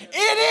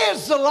 It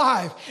is the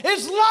life.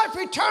 It's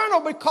life eternal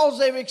because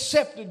they've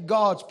accepted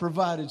God's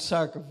provided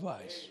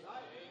sacrifice.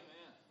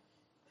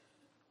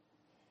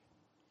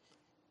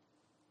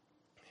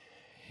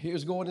 He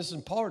was going, this is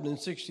important in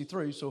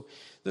 63, so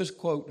this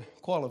quote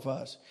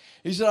qualifies.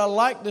 He said, I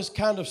like this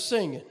kind of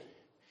singing.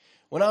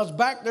 When I was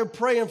back there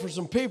praying for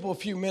some people a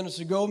few minutes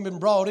ago and been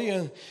brought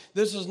in,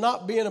 this is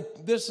not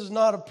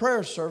a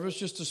prayer service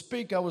just to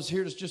speak. I was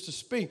here just to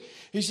speak.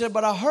 He said,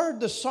 but I heard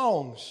the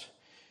songs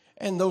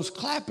and those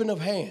clapping of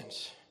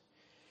hands.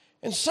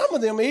 And some of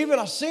them, even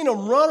I've seen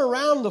them run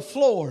around the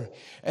floor,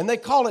 and they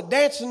call it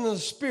dancing in the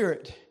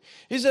Spirit.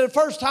 He said, the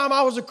first time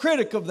I was a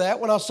critic of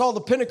that, when I saw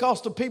the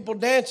Pentecostal people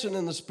dancing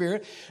in the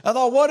Spirit, I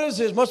thought, what is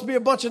this? Must be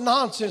a bunch of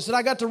nonsense. And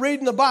I got to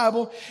reading the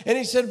Bible, and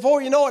he said,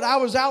 before you know it, I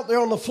was out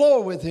there on the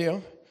floor with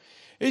him.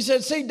 He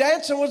said, see,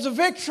 dancing was a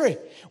victory.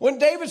 When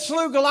David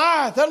slew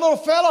Goliath, that little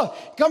fella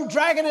come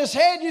dragging his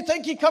head. You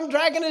think he come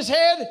dragging his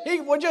head? He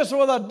was just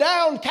with a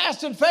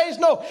downcasted face.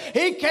 No,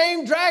 he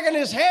came dragging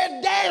his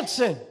head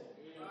dancing.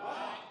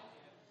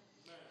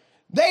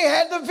 They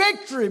had the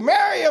victory.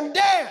 Miriam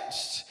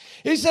danced.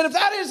 He said, if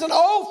that is an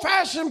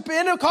old-fashioned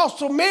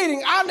Pentecostal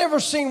meeting, I've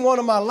never seen one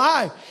in my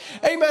life.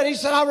 Amen. He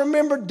said, I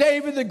remember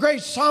David, the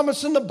great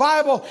psalmist in the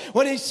Bible,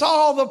 when he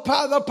saw the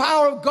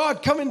power of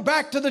God coming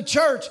back to the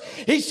church.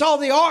 He saw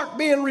the ark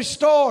being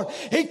restored.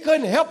 He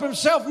couldn't help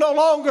himself no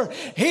longer.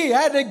 He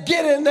had to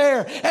get in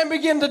there and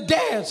begin to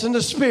dance in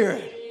the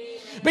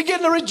Spirit.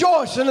 Begin to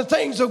rejoice in the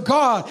things of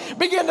God.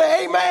 Begin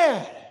to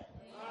amen.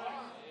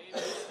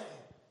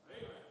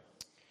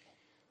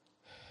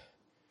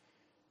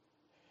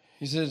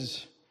 He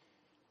says,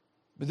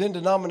 but then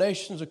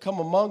denominations will come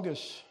among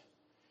us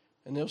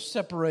and they'll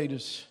separate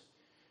us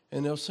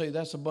and they'll say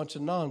that's a bunch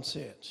of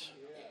nonsense.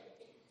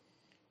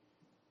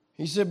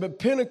 He said, but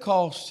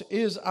Pentecost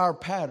is our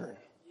pattern.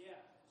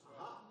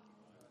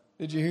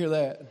 Did you hear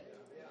that?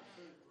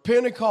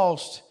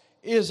 Pentecost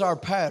is our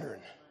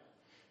pattern.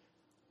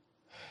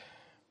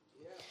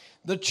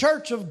 The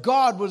church of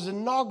God was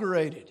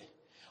inaugurated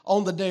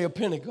on the day of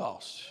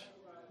Pentecost.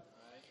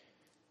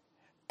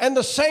 And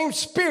the same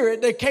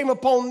Spirit that came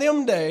upon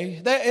them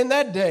in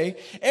that day,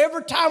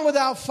 every time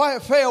without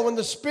fail, when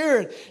the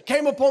Spirit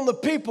came upon the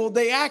people,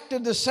 they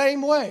acted the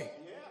same way.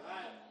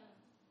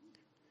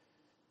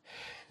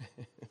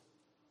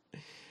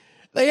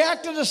 They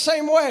acted the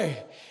same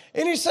way.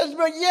 And he says,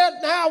 but yet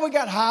now we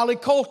got highly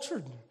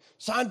cultured,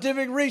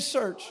 scientific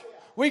research.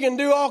 We can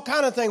do all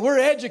kind of things. We're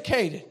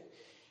educated.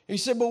 He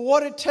said, but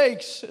what it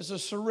takes is a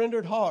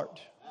surrendered heart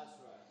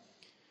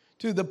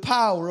to the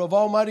power of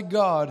Almighty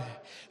God.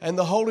 And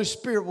the Holy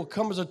Spirit will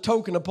come as a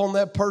token upon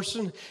that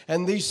person,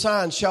 and these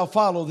signs shall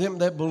follow them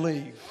that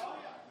believe.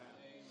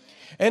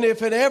 And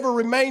if it ever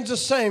remains the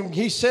same,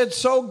 he said,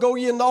 so go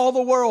ye into all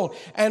the world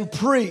and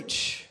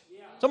preach.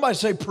 Somebody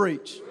say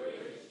preach.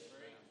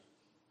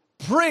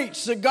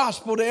 Preach the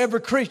gospel to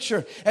every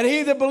creature. And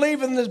he that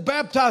believeth and is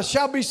baptized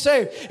shall be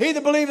saved. He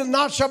that believeth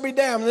not shall be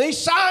damned. And these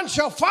signs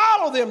shall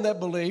follow them that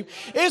believe.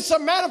 It's a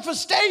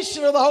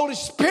manifestation of the Holy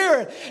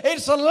Spirit.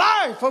 It's the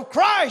life of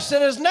Christ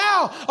that is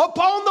now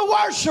upon the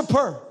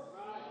worshiper.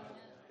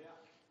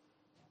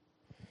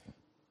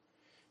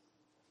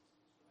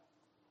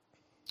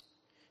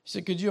 He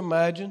said, could you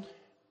imagine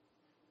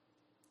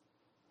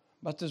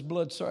about this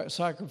blood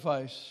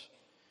sacrifice?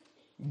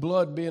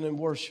 Blood being in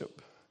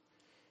worship.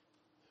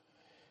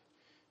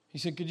 He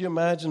said, could you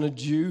imagine a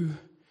Jew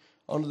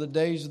under the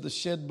days of the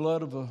shed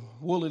blood of a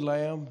woolly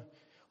lamb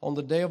on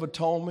the Day of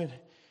Atonement?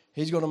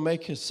 He's going to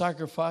make his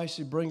sacrifice.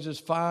 He brings his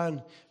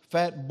fine,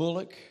 fat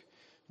bullock,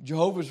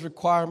 Jehovah's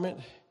requirement,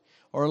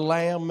 or a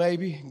lamb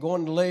maybe,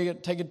 going to lay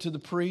it, take it to the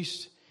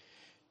priest,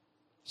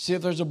 see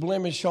if there's a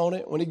blemish on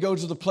it. When he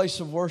goes to the place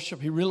of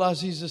worship, he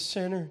realizes he's a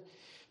sinner.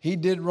 He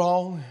did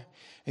wrong.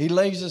 He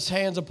lays his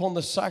hands upon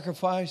the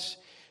sacrifice.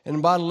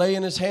 And by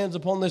laying his hands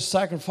upon this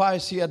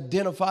sacrifice, he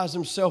identifies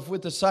himself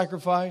with the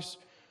sacrifice.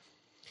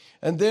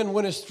 And then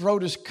when his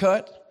throat is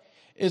cut,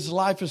 his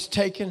life is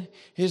taken.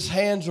 His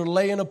hands are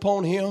laying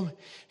upon him.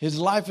 His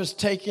life is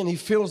taken. He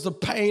feels the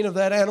pain of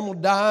that animal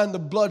dying, the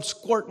blood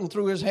squirting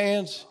through his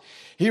hands.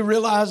 He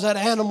realizes that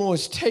animal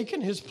has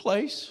taken his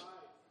place.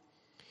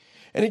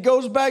 And he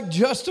goes back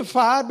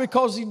justified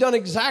because he done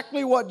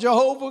exactly what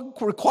Jehovah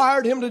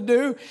required him to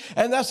do.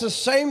 And that's the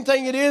same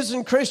thing it is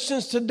in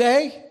Christians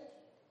today.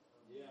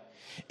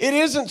 It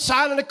isn't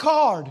signing a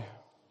card.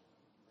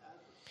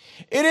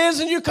 It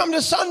isn't you come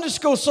to Sunday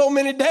school so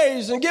many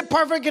days and get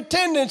perfect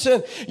attendance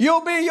and you'll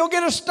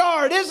get a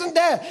star. It isn't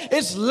that.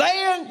 It's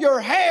laying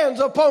your hands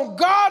upon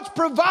God's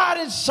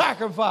provided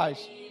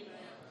sacrifice.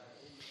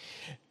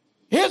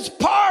 His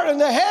part in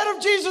the head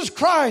of Jesus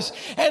Christ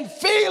and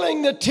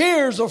feeling the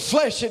tears of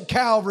flesh at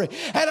Calvary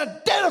and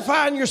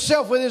identifying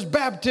yourself with his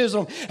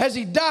baptism as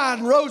he died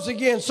and rose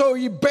again, so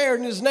you bear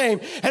in his name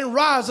and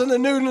rise in the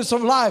newness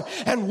of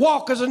life and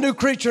walk as a new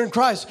creature in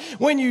Christ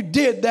when you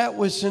did that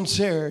with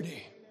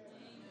sincerity.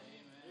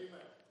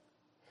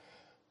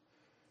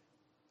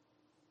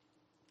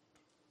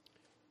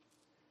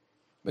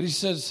 But he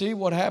says, see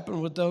what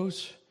happened with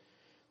those?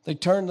 They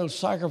turned those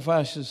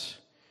sacrifices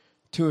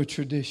to a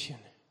tradition.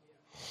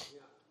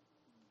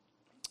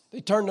 They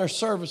turned their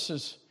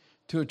services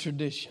to a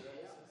tradition.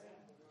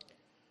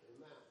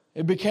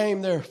 It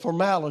became their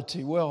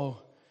formality.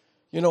 Well,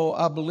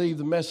 I believe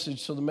the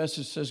message, so the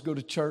message says go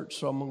to church,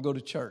 so I'm going to go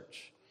to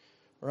church.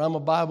 Or I'm a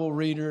Bible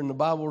reader, and the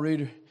Bible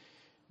reader,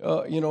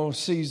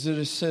 sees that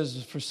it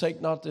says,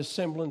 forsake not the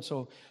assembling,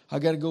 so I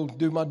got to go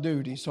do my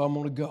duty, so I'm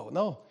going to go.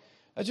 No,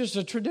 that's just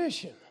a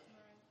tradition.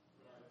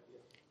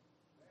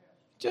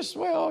 just,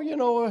 well,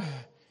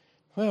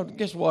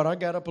 guess what? I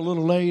got up a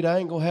little late. I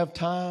ain't going to have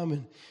time.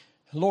 And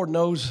Lord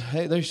knows,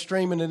 hey, they're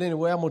streaming it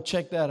anyway. I'm going to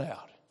check that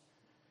out.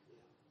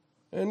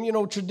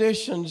 And,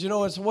 traditions,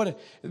 it's what,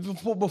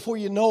 before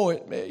you know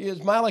it,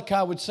 as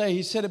Malachi would say,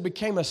 he said it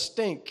became a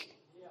stink.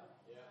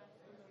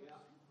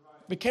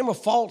 It became a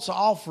false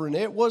offering.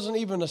 It wasn't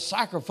even a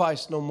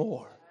sacrifice no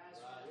more.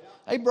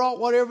 They brought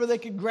whatever they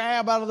could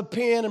grab out of the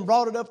pen and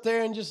brought it up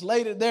there and just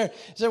laid it there.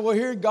 Said, well,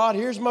 here, God,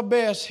 here's my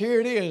best. Here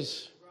it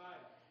is.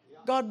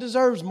 God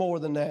deserves more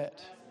than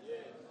that.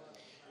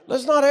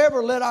 Let's not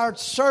ever let our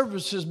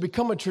services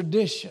become a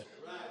tradition.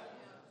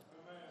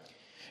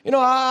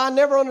 I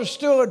never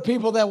understood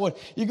people that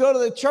you go to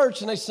the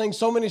church and they sing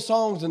so many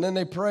songs and then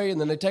they pray and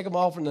then they take them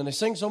off and then they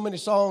sing so many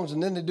songs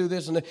and then they do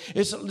this and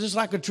it's just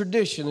like a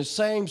tradition. It's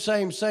same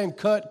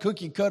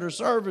cookie cutter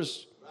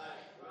service.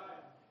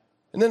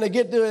 And then they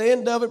get to the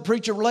end of it,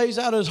 preacher lays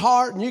out his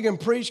heart, and you can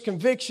preach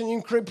conviction,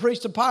 you can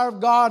preach the power of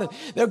God, and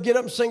they'll get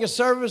up and sing a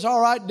service, all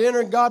right, dinner,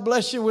 and God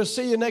bless you, we'll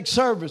see you next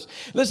service.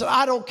 Listen,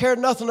 I don't care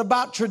nothing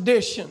about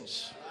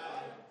traditions.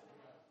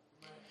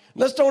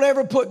 Let's don't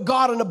ever put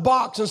God in a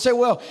box and say,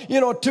 well, a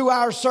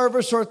 2-hour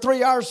service or a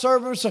 3-hour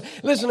service.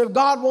 Listen, if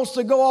God wants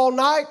to go all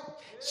night,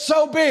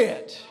 so be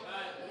it.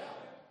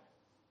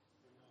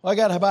 Well, I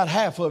got about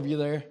half of you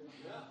there.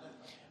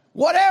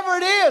 Whatever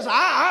it is,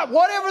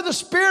 whatever the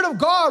Spirit of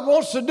God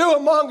wants to do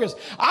among us,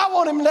 I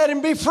want Him to let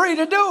Him be free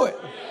to do it.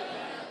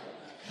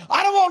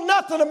 I don't want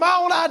nothing of my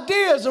own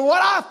ideas and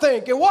what I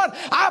think and what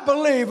I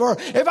believe. Or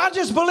if I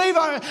just believe,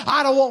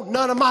 I don't want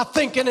none of my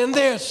thinking in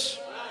this.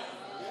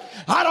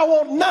 I don't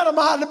want none of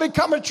mine to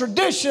become a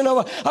tradition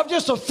of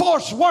just a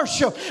forced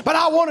worship, but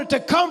I want it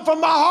to come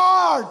from my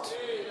heart.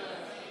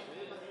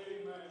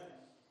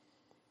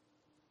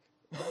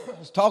 I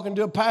was talking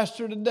to a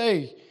pastor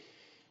today.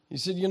 He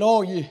said,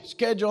 you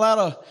schedule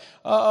out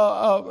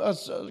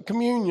a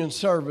communion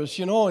service,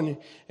 and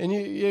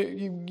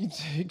you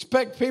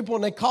expect people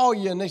and they call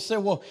you and they say,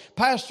 well,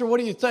 Pastor, what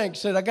do you think? He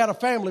said, I got a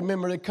family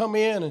member that come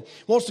in and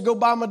wants to go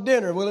buy my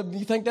dinner. Well, do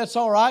you think that's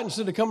all right?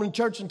 Instead of coming to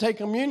church and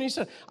taking communion, he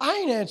said, I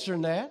ain't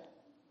answering that.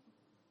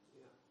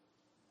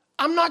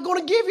 I'm not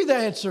going to give you the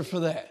answer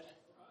for that.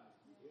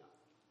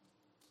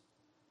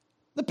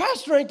 The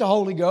pastor ain't the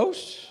Holy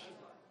Ghost.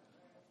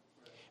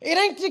 It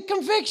ain't the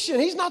conviction.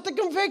 He's not the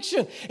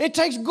conviction. It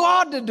takes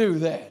God to do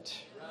that.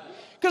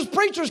 Because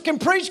preachers can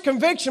preach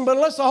conviction, but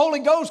unless the Holy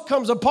Ghost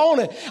comes upon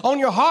it, on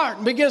your heart,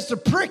 and begins to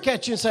prick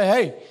at you and say,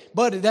 hey,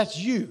 buddy, that's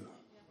you.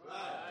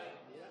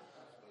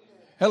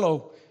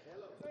 Hello.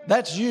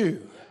 That's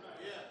you.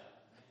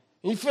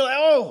 And you feel like,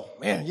 oh,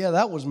 man, yeah,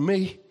 that was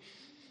me.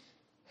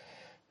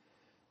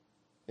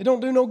 It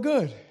don't do no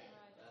good.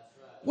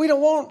 We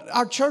don't want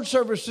our church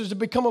services to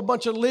become a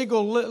bunch of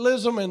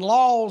legalism and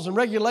laws and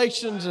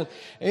regulations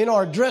and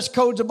our dress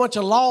code's a bunch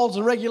of laws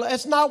and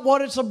regulations. That's not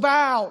what it's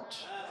about.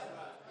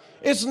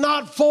 It's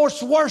not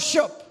forced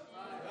worship.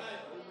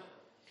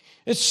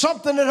 It's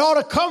something that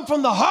ought to come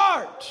from the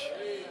heart.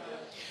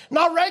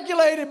 Not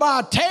regulated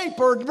by a tape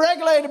or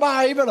regulated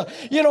by even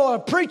a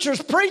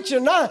preacher's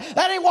preaching. No,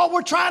 that ain't what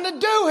we're trying to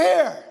do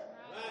here.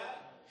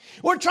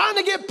 We're trying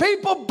to get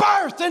people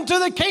birthed into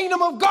the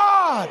kingdom of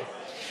God.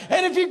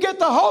 And if you get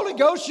the Holy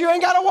Ghost, you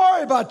ain't got to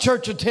worry about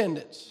church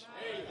attendance.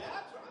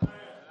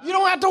 You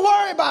don't have to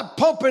worry about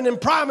pumping and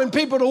priming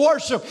people to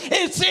worship.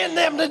 It's in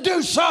them to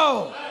do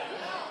so.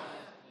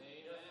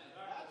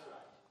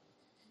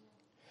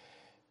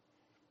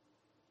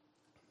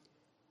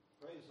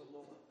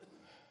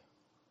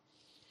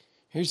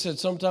 He said,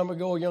 some time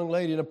ago, a young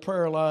lady in a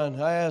prayer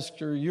line, I asked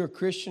her, you're a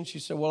Christian? She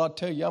said, well, I'll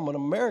tell you, I'm an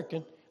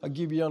American. I'll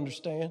give you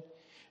understand.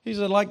 He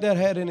said, like that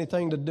had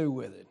anything to do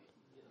with it.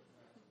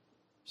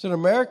 I said,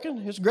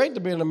 American? It's great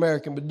to be an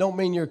American, but don't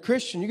mean you're a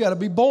Christian. You got to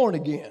be born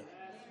again.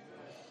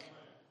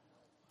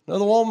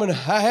 Another woman,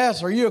 I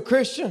asked, are you a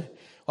Christian?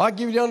 Well, I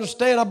give you to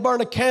understand, I burn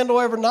a candle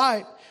every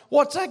night.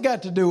 What's that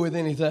got to do with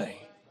anything?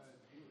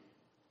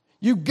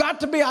 You've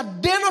got to be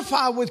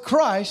identified with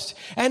Christ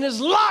and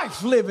His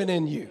life living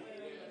in you.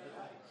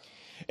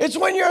 It's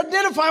when you're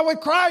identified with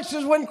Christ,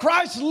 is when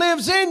Christ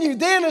lives in you.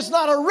 Then it's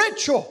not a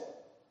ritual.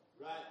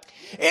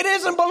 It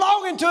isn't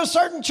belonging to a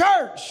certain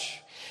church.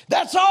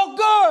 That's all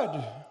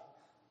good.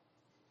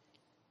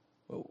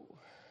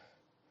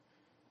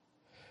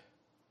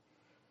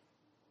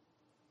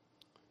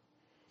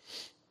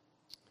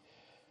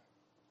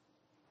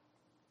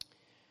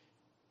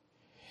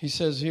 He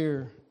says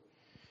here,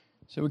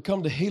 so we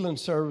come to healing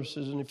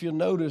services, and if you'll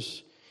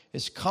notice,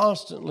 it's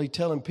constantly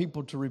telling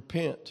people to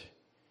repent.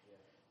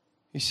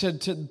 He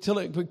said, till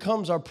it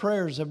becomes, our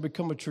prayers have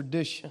become a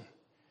tradition.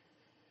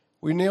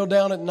 We kneel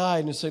down at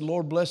night and say,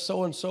 Lord, bless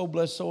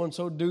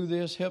so-and-so, do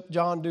this, help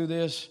John do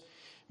this.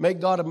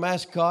 Make God a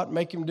mascot,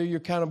 make him do your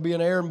kind of be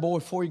an errand boy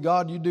for you.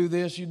 God, you do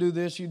this, you do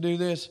this, you do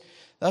this.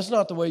 That's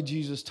not the way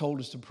Jesus told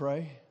us to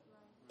pray.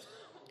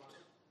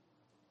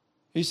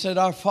 He said,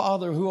 our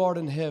Father who art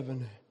in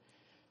heaven,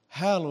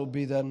 hallowed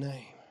be thy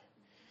name.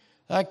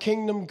 Thy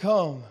kingdom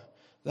come,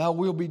 thy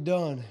will be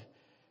done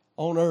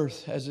on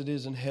earth as it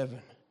is in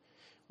heaven.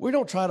 We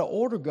don't try to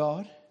order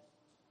God.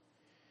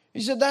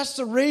 He said, that's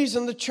the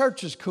reason the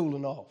church is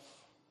cooling off.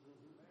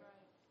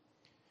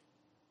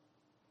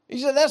 He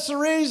said, that's the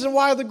reason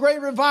why the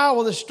great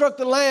revival that struck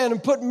the land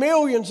and put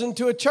millions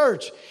into a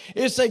church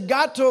is they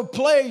got to a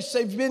place,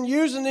 they've been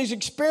using these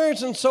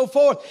experiences and so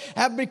forth,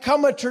 have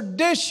become a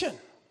tradition.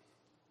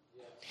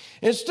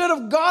 Instead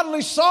of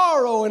godly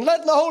sorrow and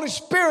letting the Holy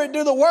Spirit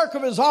do the work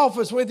of His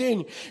office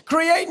within you,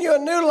 creating you a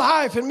new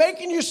life and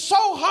making you so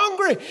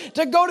hungry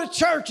to go to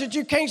church that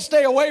you can't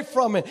stay away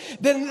from it,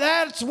 then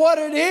that's what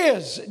it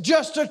is,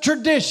 just a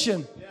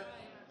tradition.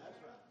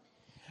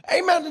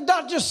 Amen.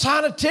 Not just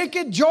sign a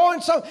ticket,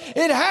 join something.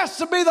 It has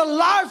to be the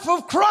life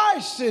of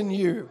Christ in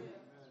you.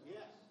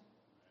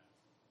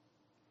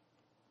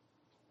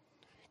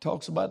 He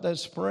talks about that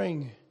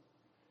spring.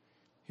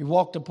 He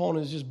walked upon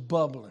it, just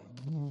bubbling.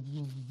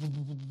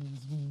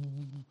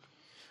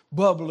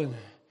 Bubbling.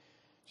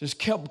 Just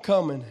kept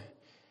coming.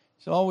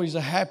 It's always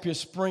the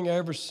happiest spring I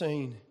ever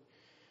seen.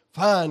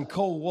 Fine,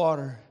 cold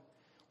water.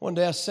 One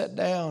day I sat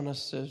down. I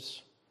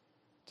says,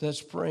 that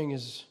spring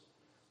is,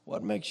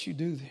 what makes you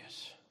do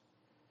this?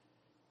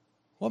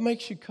 What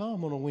makes you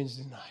come on a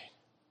Wednesday night?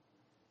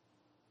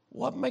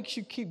 What makes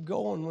you keep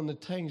going when the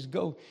things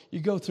go? You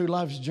go through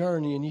life's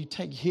journey and you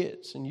take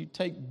hits and you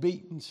take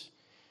beatings.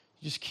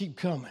 You just keep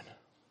coming.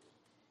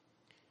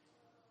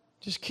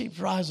 Just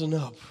keep rising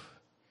up.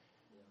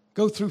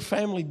 Go through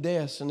family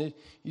deaths and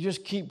you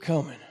just keep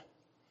coming.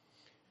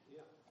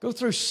 Go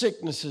through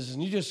sicknesses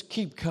and you just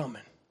keep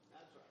coming.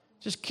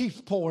 Just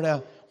keep pouring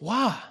out.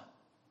 Why?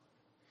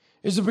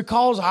 Is it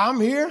because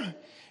I'm here?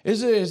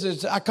 Is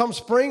it I come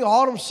spring,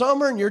 autumn,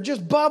 summer, and you're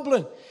just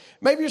bubbling?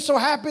 Maybe you're so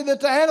happy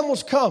that the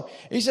animals come.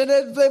 He said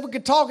if they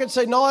could talk and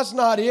say, no, that's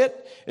not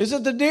it. Is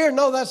it the deer?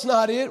 No, that's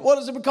not it. What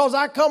is it because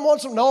I come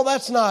once? No,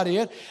 that's not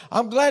it.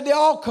 I'm glad they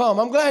all come.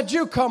 I'm glad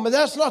you come, but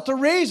that's not the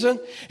reason.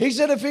 He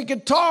said if he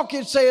could talk,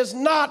 he'd say it's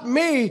not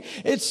me.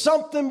 It's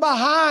something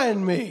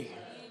behind me.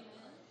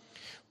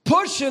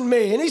 Pushing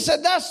me. And he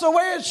said that's the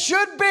way it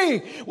should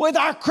be with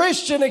our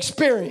Christian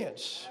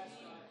experience.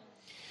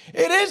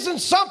 It isn't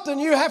something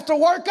you have to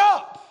work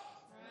up.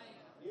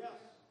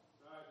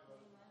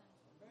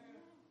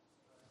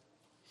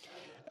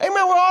 Amen.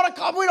 We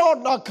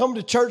ought not come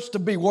to church to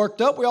be worked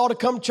up. We ought to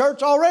come to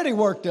church already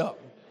worked up.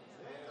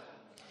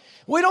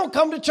 We don't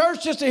come to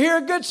church just to hear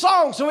a good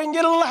song so we can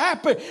get a little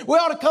happy. We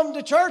ought to come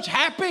to church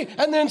happy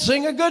and then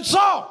sing a good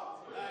song.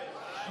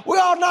 We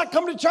ought not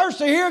come to church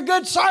to hear a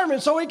good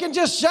sermon so we can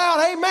just shout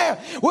amen.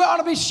 We ought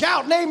to be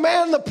shouting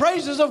amen the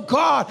praises of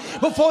God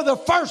before the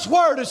first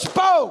word is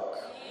spoke.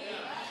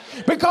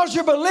 Because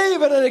you're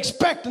believing and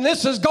expecting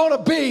this is going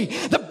to be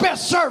the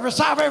best service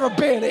I've ever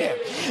been in.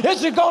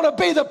 This is going to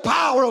be the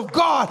power of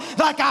God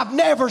like I've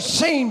never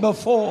seen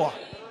before.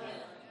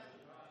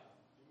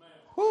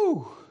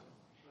 Whew.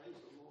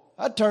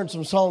 I turned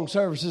some song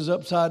services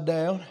upside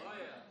down.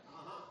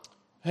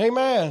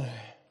 Amen.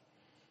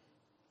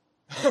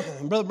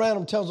 Brother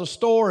Branham tells a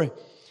story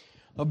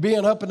of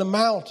being up in the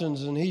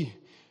mountains and he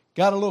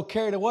got a little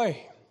carried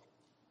away.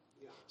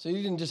 So he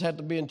didn't just have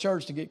to be in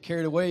church to get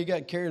carried away. He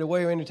got carried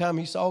away anytime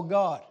he saw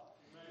God.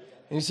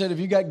 And he said, if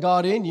you got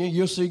God in you,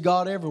 you'll see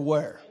God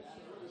everywhere.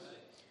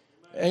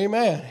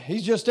 Amen.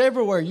 He's just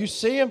everywhere. You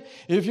see Him.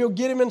 If you'll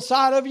get Him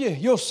inside of you,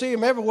 you'll see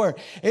Him everywhere.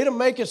 It'll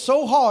make it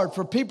so hard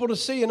for people to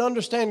see and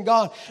understand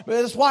God.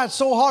 But that's why it's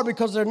so hard,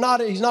 because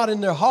He's not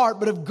in their heart.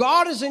 But if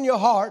God is in your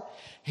heart,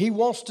 He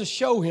wants to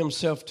show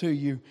Himself to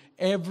you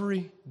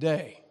every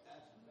day.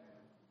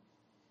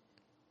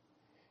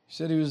 He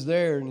said he was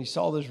there and he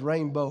saw this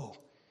rainbow.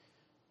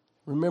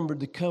 Remembered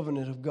the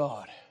covenant of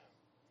God.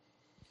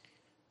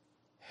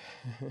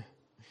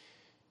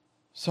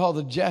 Saw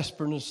the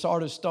jasper and the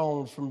sardis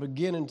stone from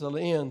beginning to the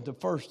end, the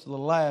first to the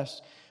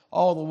last,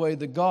 all the way.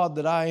 The God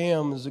that I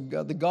am is the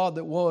God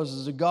that was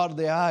is the God of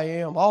the I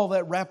am. All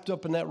that wrapped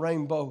up in that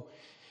rainbow.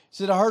 He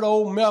said, I heard an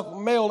old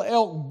male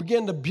elk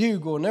begin to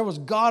bugle, and there was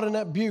God in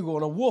that bugle,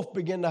 and a wolf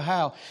began to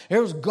howl.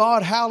 There was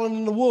God howling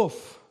in the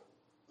wolf.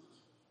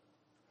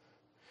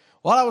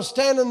 While I was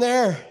standing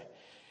there,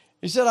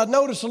 he said, I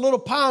noticed a little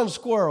pine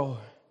squirrel,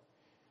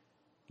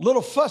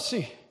 little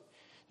fussy,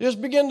 just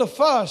begin to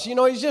fuss. You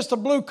know, he's just a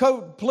blue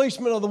coat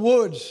policeman of the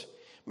woods.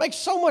 Makes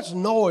so much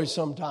noise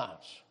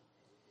sometimes.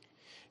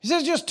 He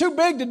says, just too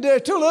big to do,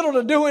 too little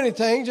to do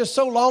anything, just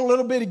so long,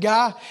 little bitty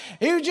guy.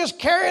 He was just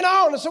carrying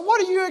on. I said,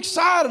 what are you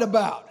excited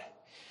about?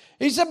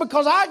 He said,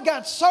 because I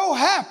got so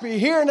happy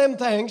hearing them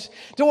things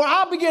to where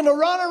I began to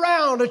run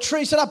around a tree.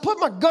 He said, I put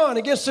my gun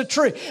against the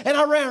tree, and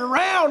I ran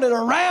around and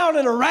around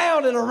and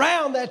around and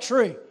around that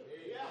tree,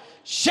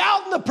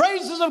 shouting the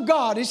praises of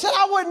God. He said,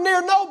 I wasn't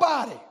near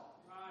nobody.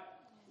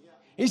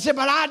 He said,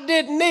 but I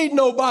didn't need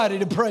nobody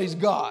to praise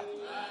God.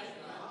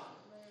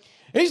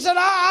 He said,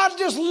 I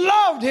just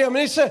loved him. And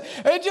he said,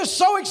 it just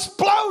so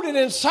exploded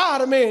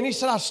inside of me. And he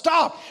said, I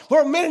stopped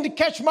for a minute to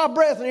catch my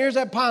breath. And here's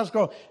that pine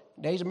squirrel.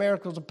 Days of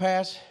miracles are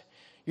past.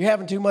 You're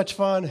having too much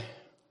fun.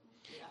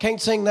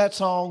 Can't sing that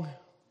song.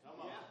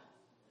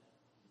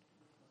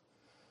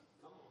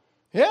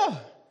 Yeah.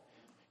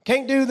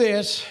 Can't do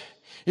this.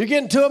 You're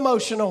getting too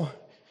emotional.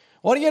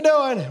 What are you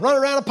doing?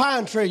 Running around a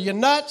pine tree. You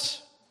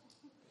nuts?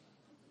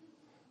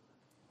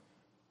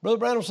 Brother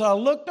Branham said, I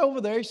looked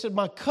over there. He said,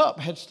 my cup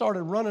had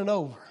started running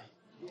over.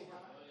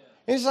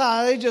 He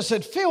said, it just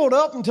had filled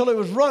up until it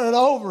was running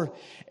over.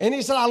 And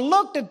he said, I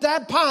looked at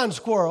that pine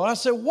squirrel. I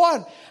said,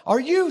 what are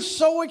you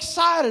so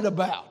excited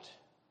about?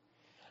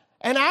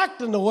 And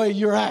acting the way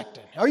you're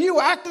acting. Are you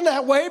acting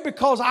that way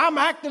because I'm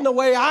acting the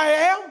way I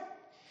am?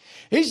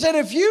 He said,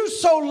 if you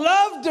so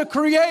loved the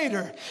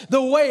Creator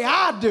the way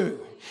I do,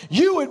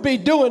 you would be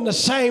doing the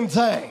same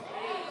thing.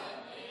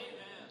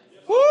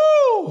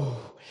 Woo!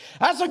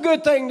 That's a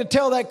good thing to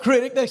tell that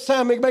critic next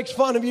time he makes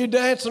fun of you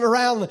dancing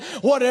around,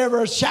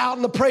 whatever,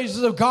 shouting the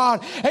praises of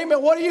God.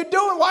 Amen. What are you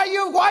doing? Why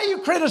are you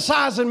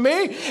criticizing me?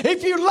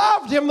 If you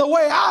loved him the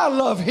way I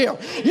love him,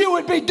 you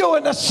would be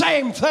doing the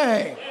same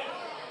thing.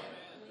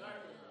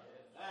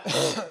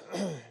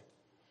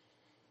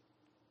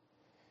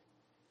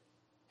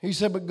 He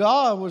said, but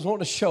God was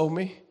wanting to show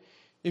me,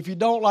 if you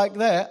don't like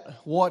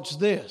that, watch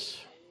this.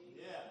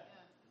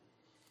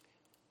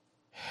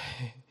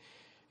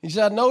 He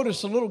said, I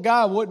noticed a little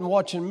guy wasn't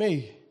watching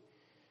me.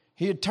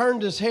 He had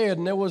turned his head,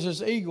 and there was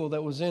this eagle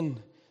that was in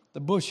the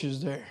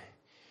bushes there.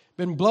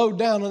 Been blown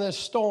down in that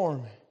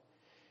storm.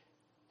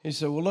 He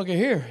said, well, look at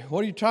here.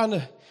 What are you trying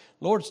to...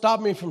 Lord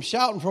stopped me from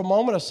shouting for a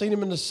moment. I seen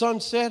him in the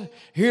sunset,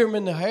 hear him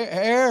in the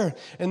air,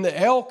 and the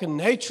elk and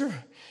nature.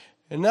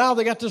 And now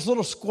they got this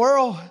little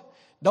squirrel.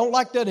 Don't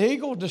like that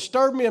eagle.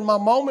 Disturbed me in my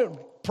moment,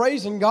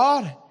 praising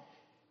God. He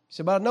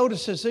said, but I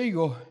noticed this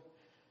eagle,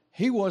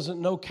 he wasn't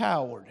no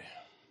coward.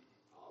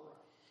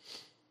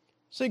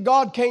 See,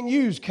 God can't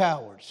use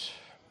cowards.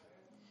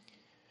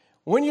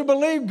 When you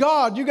believe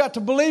God, you got to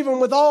believe him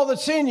with all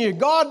that's in you.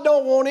 God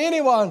don't want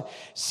anyone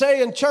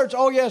say in church,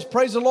 oh yes,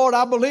 praise the Lord,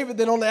 I believe it.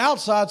 Then on the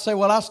outside say,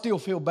 well, I still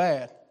feel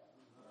bad.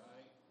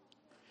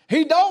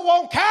 He don't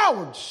want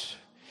cowards.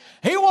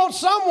 He wants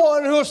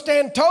someone who will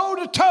stand toe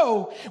to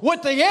toe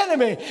with the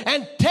enemy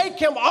and take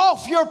him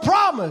off your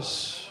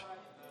promise.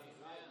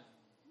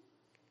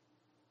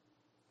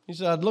 He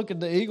said, I'd look at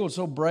the eagle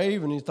so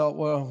brave, and he thought,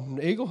 well,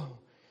 the eagle,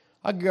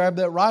 I could grab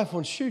that rifle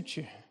and shoot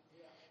you.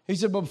 He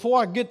said, but before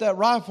I get that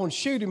rifle and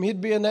shoot him, he'd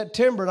be in that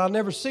timber and I'd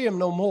never see him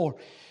no more.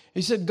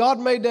 He said,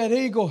 God made that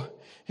eagle.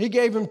 He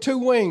gave him 2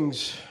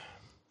 wings.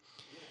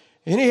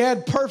 And he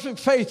had perfect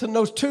faith in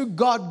those 2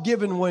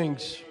 God-given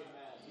wings.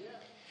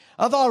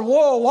 I thought,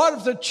 whoa, what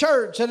if the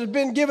church that had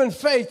been given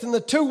faith in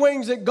the 2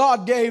 wings that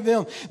God gave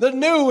them, the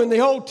New and the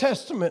Old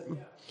Testament,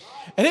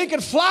 and he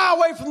could fly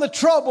away from the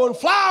trouble and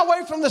fly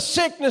away from the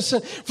sickness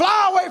and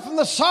fly away from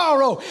the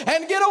sorrow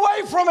and get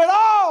away from it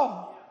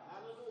all.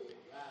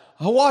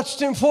 I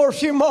watched him for a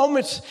few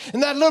moments,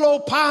 and that little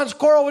old pine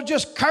squirrel was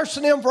just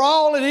cursing him for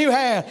all that he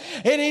had,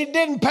 and he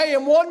didn't pay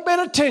him one bit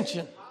of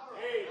attention.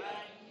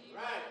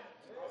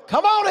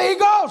 Come on,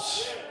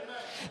 Eagles.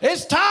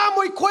 It's time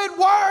we quit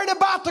worrying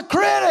about the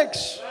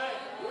critics.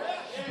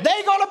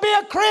 They're going to be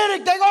a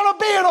critic. They're going to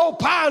be an old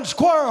pine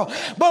squirrel.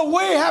 But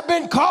we have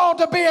been called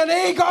to be an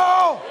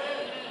eagle.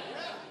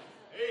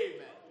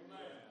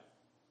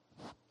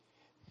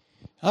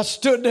 I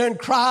stood there and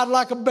cried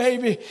like a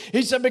baby.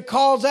 He said,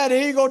 because that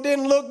eagle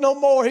didn't look no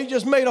more. He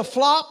just made a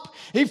flop.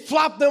 He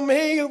flopped them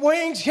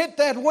wings, hit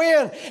that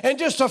wind. In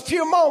just a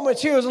few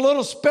moments, he was a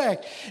little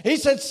speck. He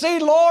said, see,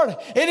 Lord,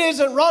 it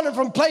isn't running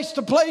from place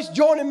to place,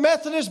 joining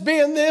Methodist,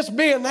 being this,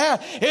 being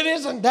that. It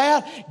isn't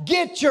that.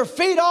 Get your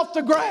feet off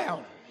the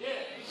ground.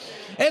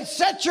 And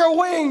set your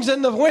wings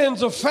in the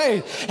winds of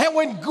faith. And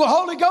when the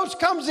Holy Ghost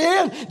comes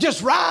in,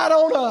 just ride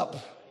on up.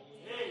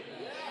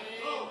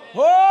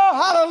 Oh,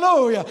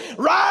 hallelujah.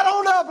 Ride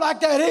on up like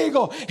that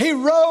eagle. He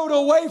rode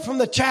away from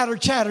the chatter,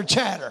 chatter,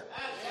 chatter.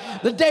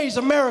 The days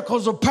of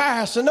miracles are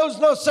past, and there's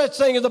no such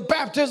thing as the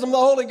baptism of the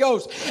Holy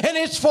Ghost. And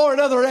it's for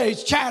another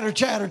age. Chatter,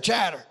 chatter,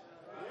 chatter.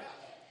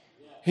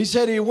 He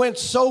said he went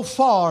so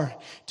far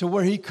to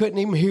where he couldn't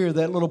even hear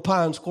that little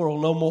pine squirrel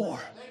no more.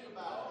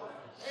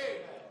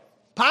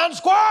 Pine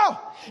squirrel,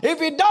 if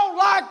you don't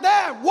like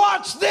that,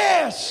 watch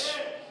this.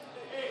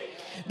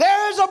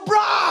 There is a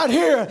bride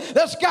here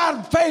that's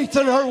got faith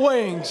in her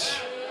wings.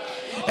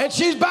 And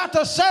she's about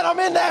to set them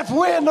in that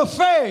wind of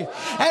faith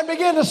and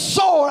begin to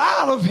soar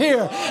out of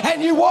here.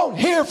 And you won't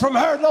hear from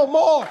her no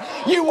more.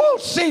 You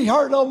won't see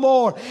her no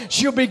more.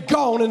 She'll be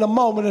gone in a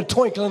moment, a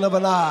twinkling of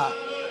an eye.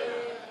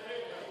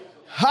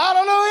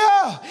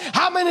 Hallelujah.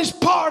 How many's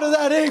part of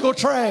that eagle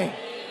train?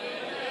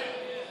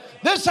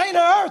 This ain't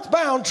an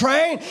earthbound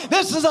train.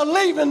 This is a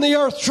leaving the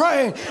earth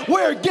train.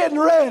 We're getting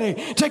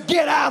ready to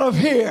get out of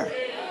here.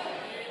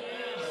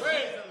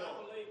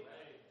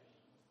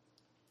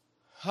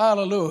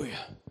 Hallelujah.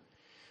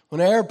 When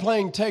an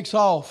airplane takes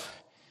off,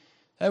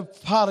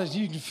 that pilot,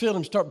 you can feel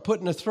him start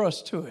putting the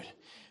thrust to it.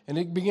 And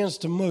it begins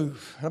to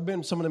move. I've been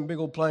in some of them big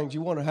old planes.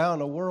 You wonder how in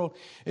the world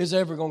is it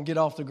ever going to get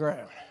off the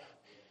ground.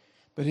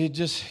 But he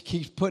just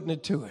keeps putting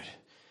it to it.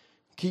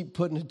 Keep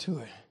putting it to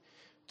it.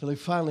 Till he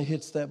finally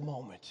hits that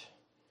moment.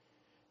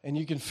 And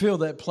you can feel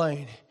that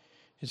plane.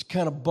 It's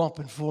kind of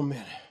bumping for a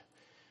minute.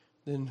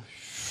 Then,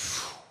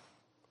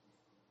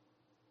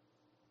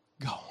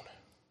 gone.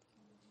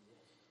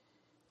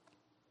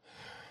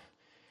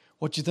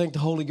 What you think the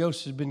Holy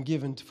Ghost has been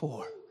given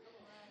for?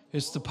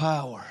 It's the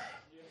power.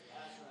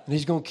 And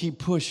he's going to keep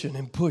pushing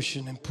and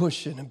pushing and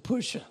pushing and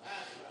pushing.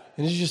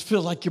 And it just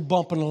feels like you're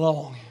bumping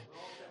along.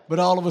 But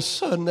all of a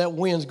sudden, that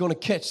wind's going to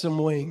catch them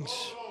wings.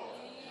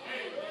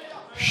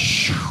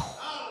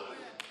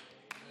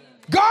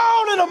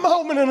 Gone in a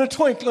moment, in a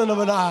twinkling of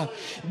an eye.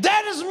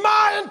 That is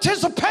my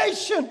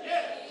anticipation.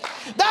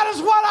 That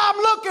is what I'm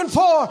looking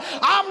for.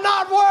 I'm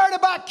not worried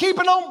about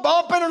keeping on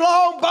bumping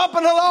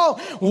along.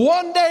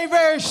 One day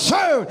very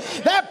soon,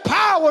 that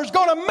power is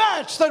going to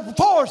match the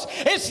force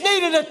it's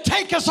needed to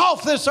take us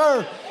off this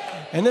earth.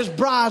 And this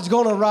bride's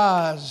going to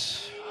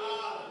rise.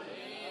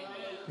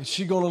 And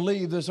she's going to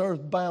leave this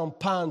earth-bound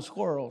pine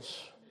squirrels.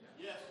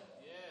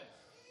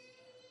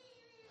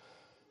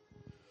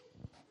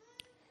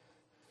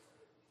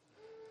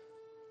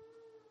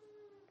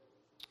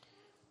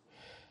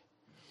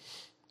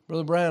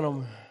 Brother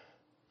Branham,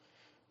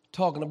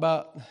 talking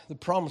about the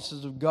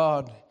promises of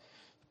God,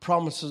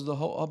 promise of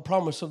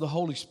the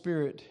Holy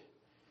Spirit.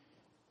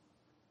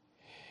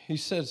 He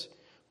says,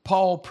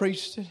 Paul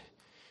preached it.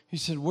 He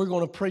said, we're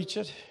going to preach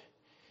it.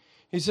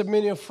 He said,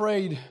 many are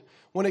afraid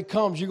when it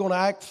comes, you're going to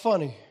act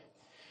funny.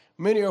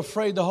 Many are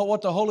afraid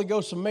what the Holy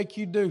Ghost will make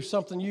you do,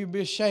 something you'd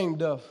be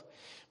ashamed of.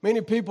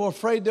 Many people are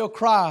afraid they'll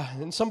cry,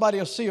 and somebody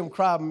will see them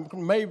cry.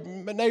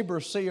 Neighbor will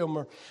see them,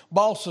 or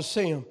boss will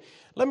see them.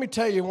 Let me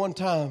tell you a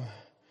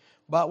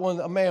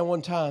man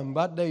one time,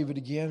 about David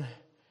again. He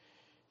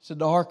said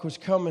the ark was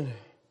coming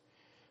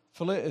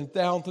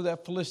down through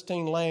that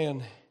Philistine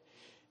land,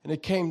 and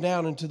it came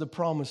down into the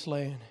promised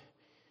land.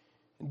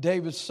 And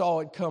David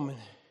saw it coming.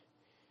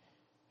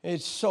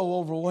 It so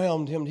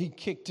overwhelmed him, he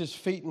kicked his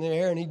feet in the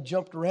air, and he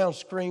jumped around,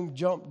 screamed,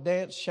 jumped,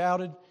 danced,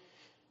 shouted.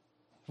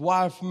 His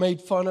wife made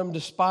fun of him,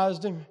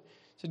 despised him,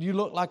 said, you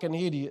look like an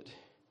idiot.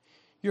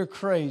 You're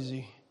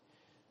crazy.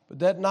 But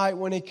that night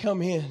when he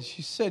come in,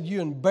 she said, you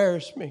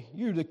embarrassed me.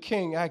 You're the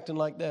king acting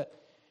like that.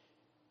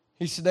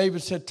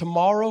 David said,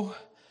 tomorrow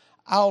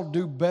I'll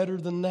do better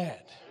than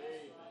that.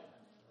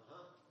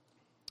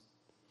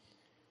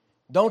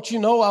 Don't you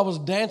know I was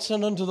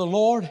dancing unto the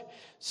Lord?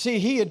 See,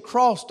 he had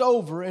crossed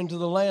over into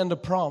the land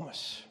of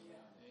promise.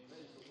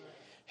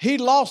 He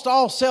lost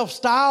all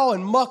self-style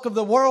and muck of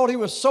the world. He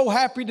was so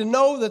happy to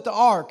know that the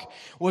ark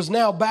was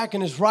now back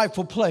in its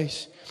rightful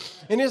place.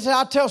 And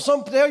I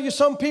tell you,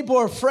 some people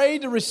are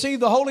afraid to receive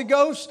the Holy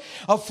Ghost,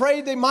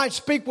 afraid they might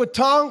speak with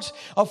tongues,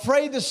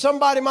 afraid that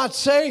somebody might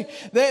say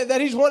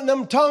that he's one of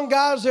them tongue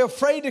guys. They're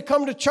afraid to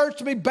come to church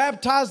to be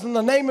baptized in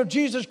the name of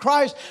Jesus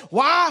Christ.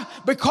 Why?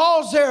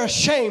 Because they're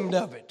ashamed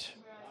of it.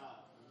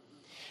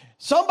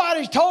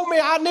 Somebody told me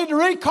I need to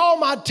recall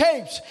my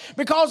tapes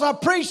because I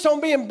preached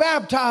on being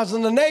baptized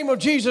in the name of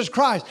Jesus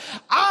Christ.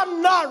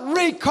 I'm not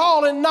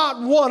recalling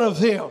not one of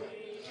them.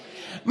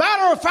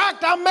 Matter of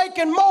fact, I'm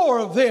making more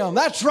of them.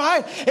 That's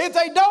right. If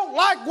they don't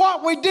like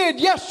what we did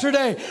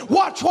yesterday,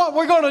 watch what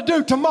we're going to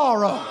do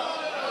tomorrow.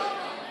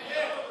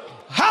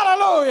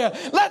 Hallelujah.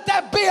 Let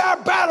that be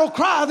our battle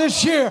cry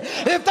this year.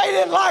 If they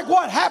didn't like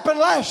what happened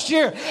last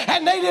year,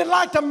 and they didn't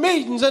like the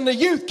meetings and the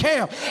youth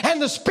camp and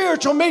the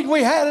spiritual meeting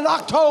we had in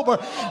October,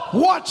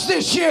 watch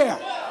this year.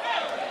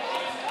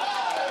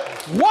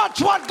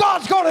 Watch what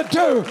God's going to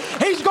do.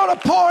 He's going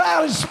to pour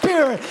out His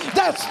Spirit.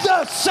 That's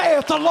thus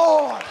saith the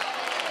Lord.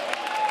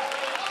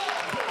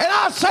 And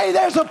I say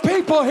there's a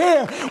people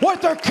here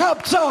with their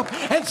cups up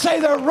and say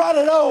they're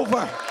running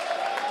over.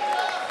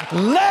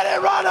 Let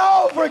it run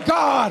over,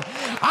 God.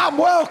 I'm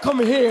welcome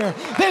here.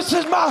 This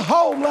is my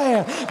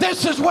homeland.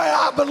 This is where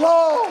I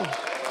belong.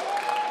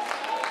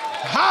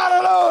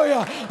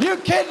 Hallelujah. You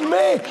kidding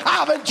me?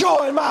 I'm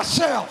enjoying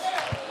myself.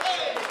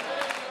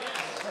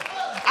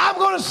 I'm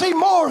going to see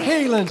more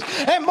healings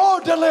and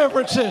more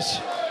deliverances.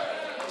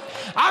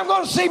 I'm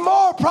going to see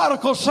more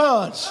prodigal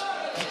sons.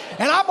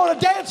 And I'm going to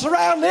dance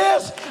around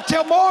this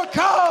till more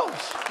comes.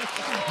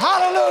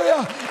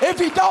 Hallelujah. If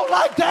you don't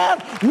like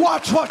that,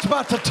 watch what's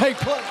about to take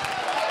place.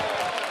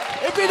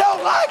 If you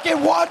don't like it,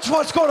 watch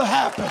what's going to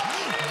happen.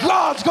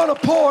 God's going to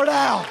pour it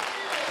out.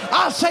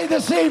 I say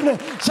this evening,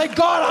 say,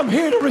 God, I'm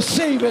here to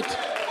receive it.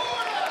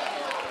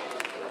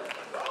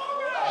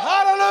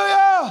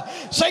 Hallelujah.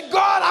 Say,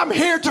 God, I'm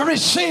here to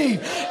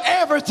receive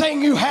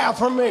everything you have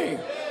for me.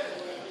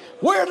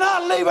 We're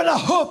not leaving a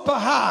hoof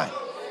behind.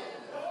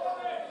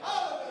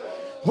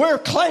 We're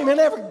claiming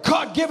every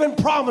God-given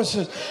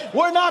promises.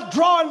 We're not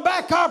drawing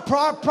back our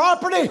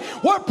property.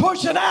 We're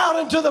pushing out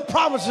into the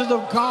promises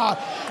of God.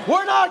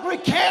 We're not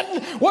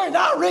recanting. We're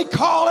not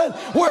recalling.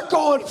 We're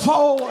going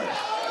forward.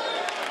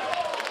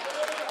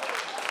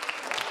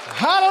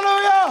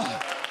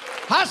 Hallelujah.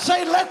 I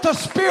say let the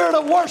spirit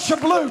of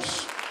worship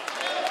loose.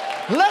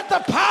 Let the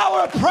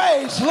power of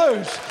praise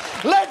loose.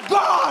 Let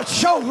God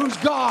show who's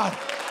God.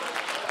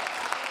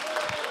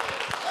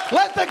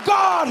 Let the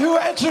God who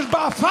answers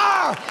by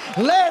fire,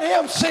 let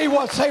him say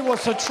what's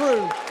the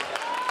truth.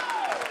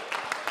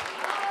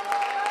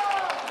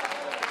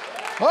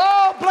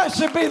 Oh,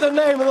 blessed be the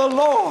name of the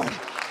Lord.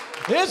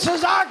 This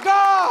is our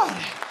God.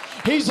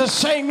 He's the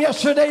same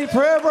yesterday and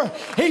forever.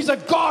 He's a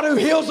God who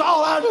heals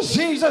all our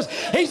diseases.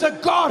 He's a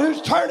God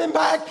who's turning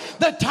back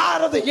the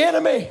tide of the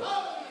enemy.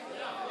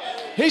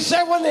 He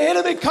said when the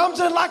enemy comes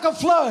in like a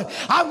flood,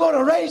 I'm going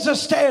to raise a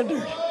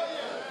standard.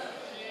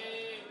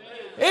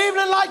 Even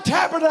in like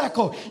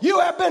Tabernacle, you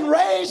have been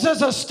raised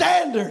as a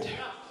standard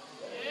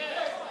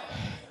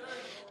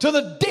to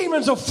the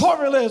demons of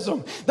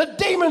formalism, the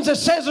demons that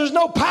says there's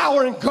no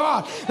power in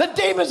God, the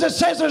demons that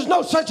says there's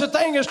no such a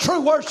thing as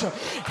true worship.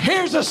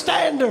 Here's a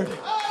standard.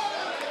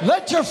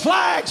 Let your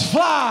flags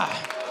fly.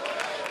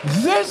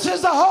 This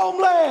is the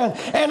homeland,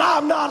 and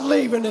I'm not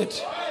leaving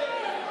it.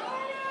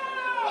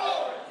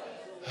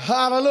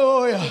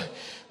 Hallelujah.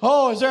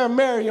 Oh, is there a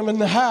Miriam in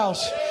the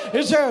house?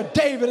 Is there a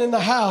David in the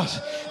house?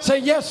 Say,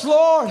 yes,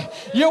 Lord,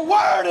 your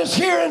word is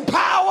here in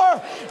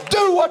power.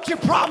 Do what you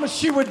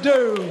promised you would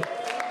do.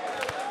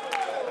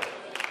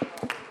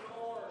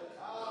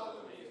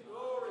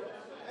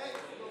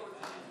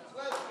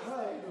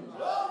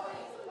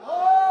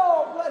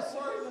 Oh, blessed be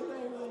the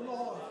name of the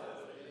Lord.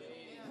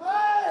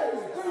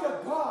 Praise be to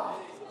God.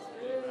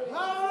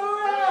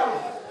 Hallelujah.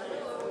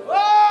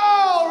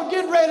 Oh,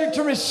 get ready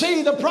to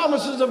receive the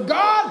promises of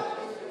God.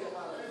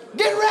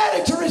 Get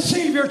ready to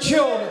receive your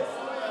children.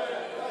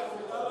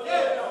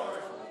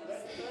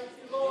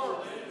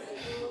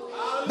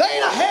 They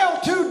ain't a hell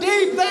too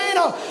deep. They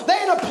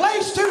ain't a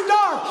place too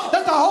dark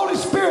that the Holy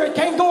Spirit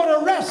can't go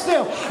and arrest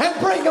them and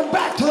bring them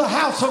back to the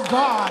house of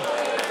God.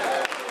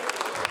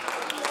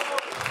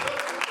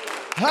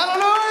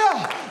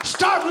 Hallelujah.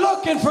 Start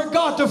looking for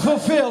God to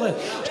fulfill it.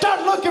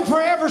 Start looking for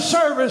every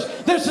service.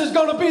 This is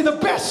going to be the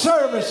best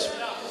service.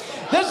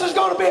 This is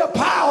going to be a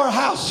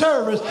powerhouse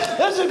service.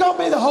 This is going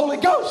to be the Holy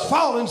Ghost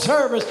falling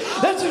service.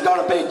 This is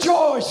going to be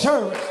joy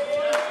service.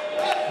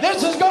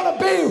 This is going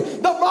to be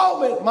the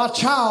moment my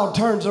child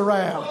turns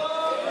around.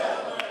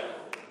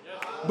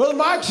 Brother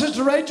Mike,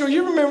 Sister Rachel,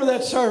 you remember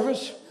that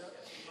service.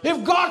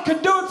 If God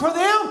could do it for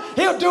them,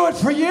 He'll do it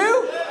for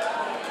you.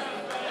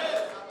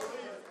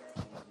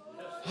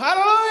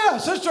 Hallelujah.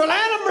 Sister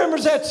Alana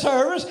remembers that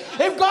service.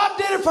 If God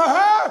did it for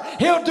her,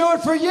 He'll do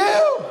it for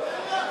you.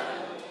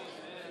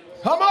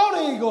 Come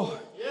on, eagle.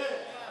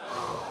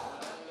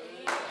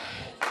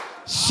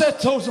 Set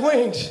those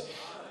wings.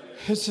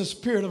 It's the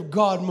Spirit of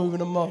God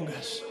moving among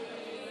us.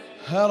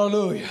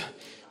 Hallelujah.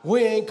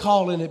 We ain't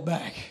calling it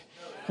back.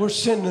 We're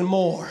sending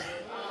more.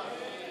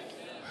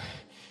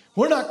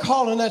 We're not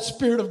calling that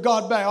Spirit of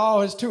God back.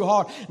 Oh, it's too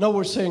hard. No,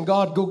 we're saying,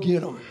 God, go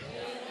get them.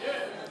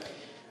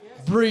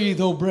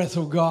 Breathe, O breath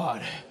of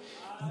God.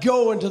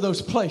 Go into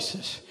those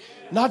places.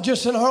 Not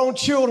just in our own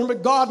children,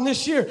 but God, in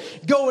this year,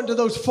 go into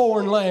those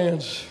foreign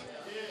lands.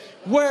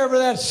 Wherever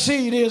that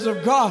seed is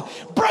of God,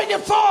 bring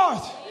it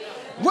forth.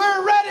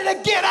 We're ready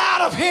to get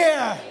out of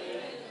here.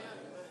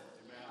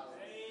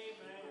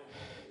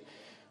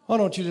 Why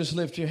don't you just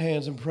lift your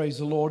hands and praise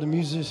the Lord? The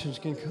musicians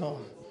can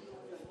come.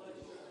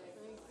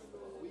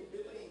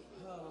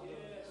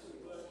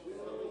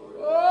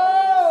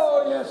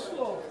 Oh, yes,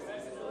 Lord.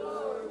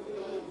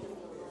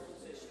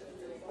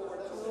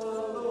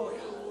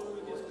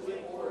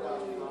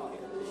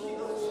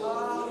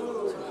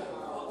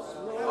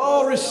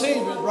 Oh, receive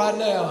it right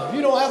now. If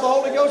you don't have the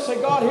Holy Ghost,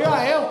 say, God, here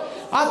I am.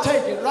 I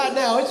take it right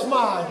now. It's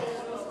mine.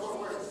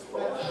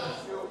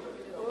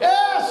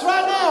 Yes,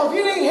 right now. If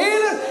you need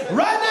healing,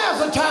 right now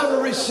is the time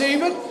to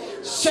receive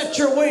it. Set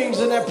your wings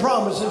in that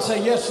promise and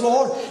say, yes,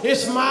 Lord,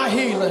 it's my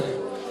healing.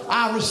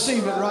 I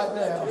receive it right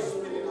now.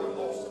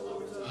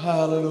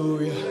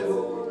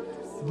 Hallelujah.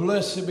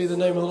 Blessed be the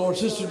name of the Lord.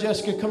 Sister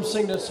Jessica, come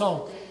sing that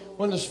song.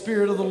 When the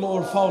Spirit of the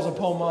Lord falls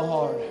upon my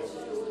heart.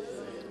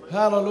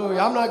 Hallelujah.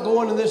 I'm not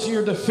going to this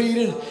year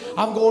defeated.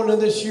 I'm going to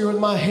this year with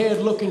my head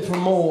looking for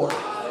more.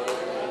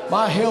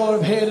 My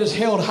head is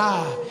held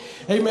high.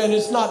 Amen.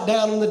 It's not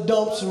down in the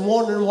dumps and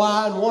wondering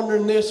why and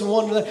wondering this and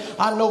wondering that.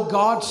 I know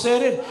God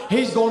said it.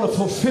 He's going to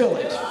fulfill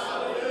it.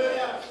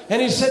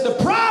 And He said the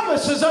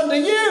promise is unto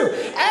you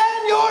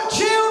and your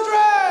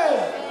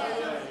children.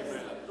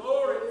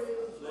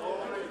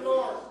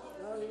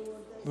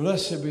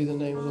 Blessed be the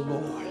name of the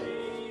Lord.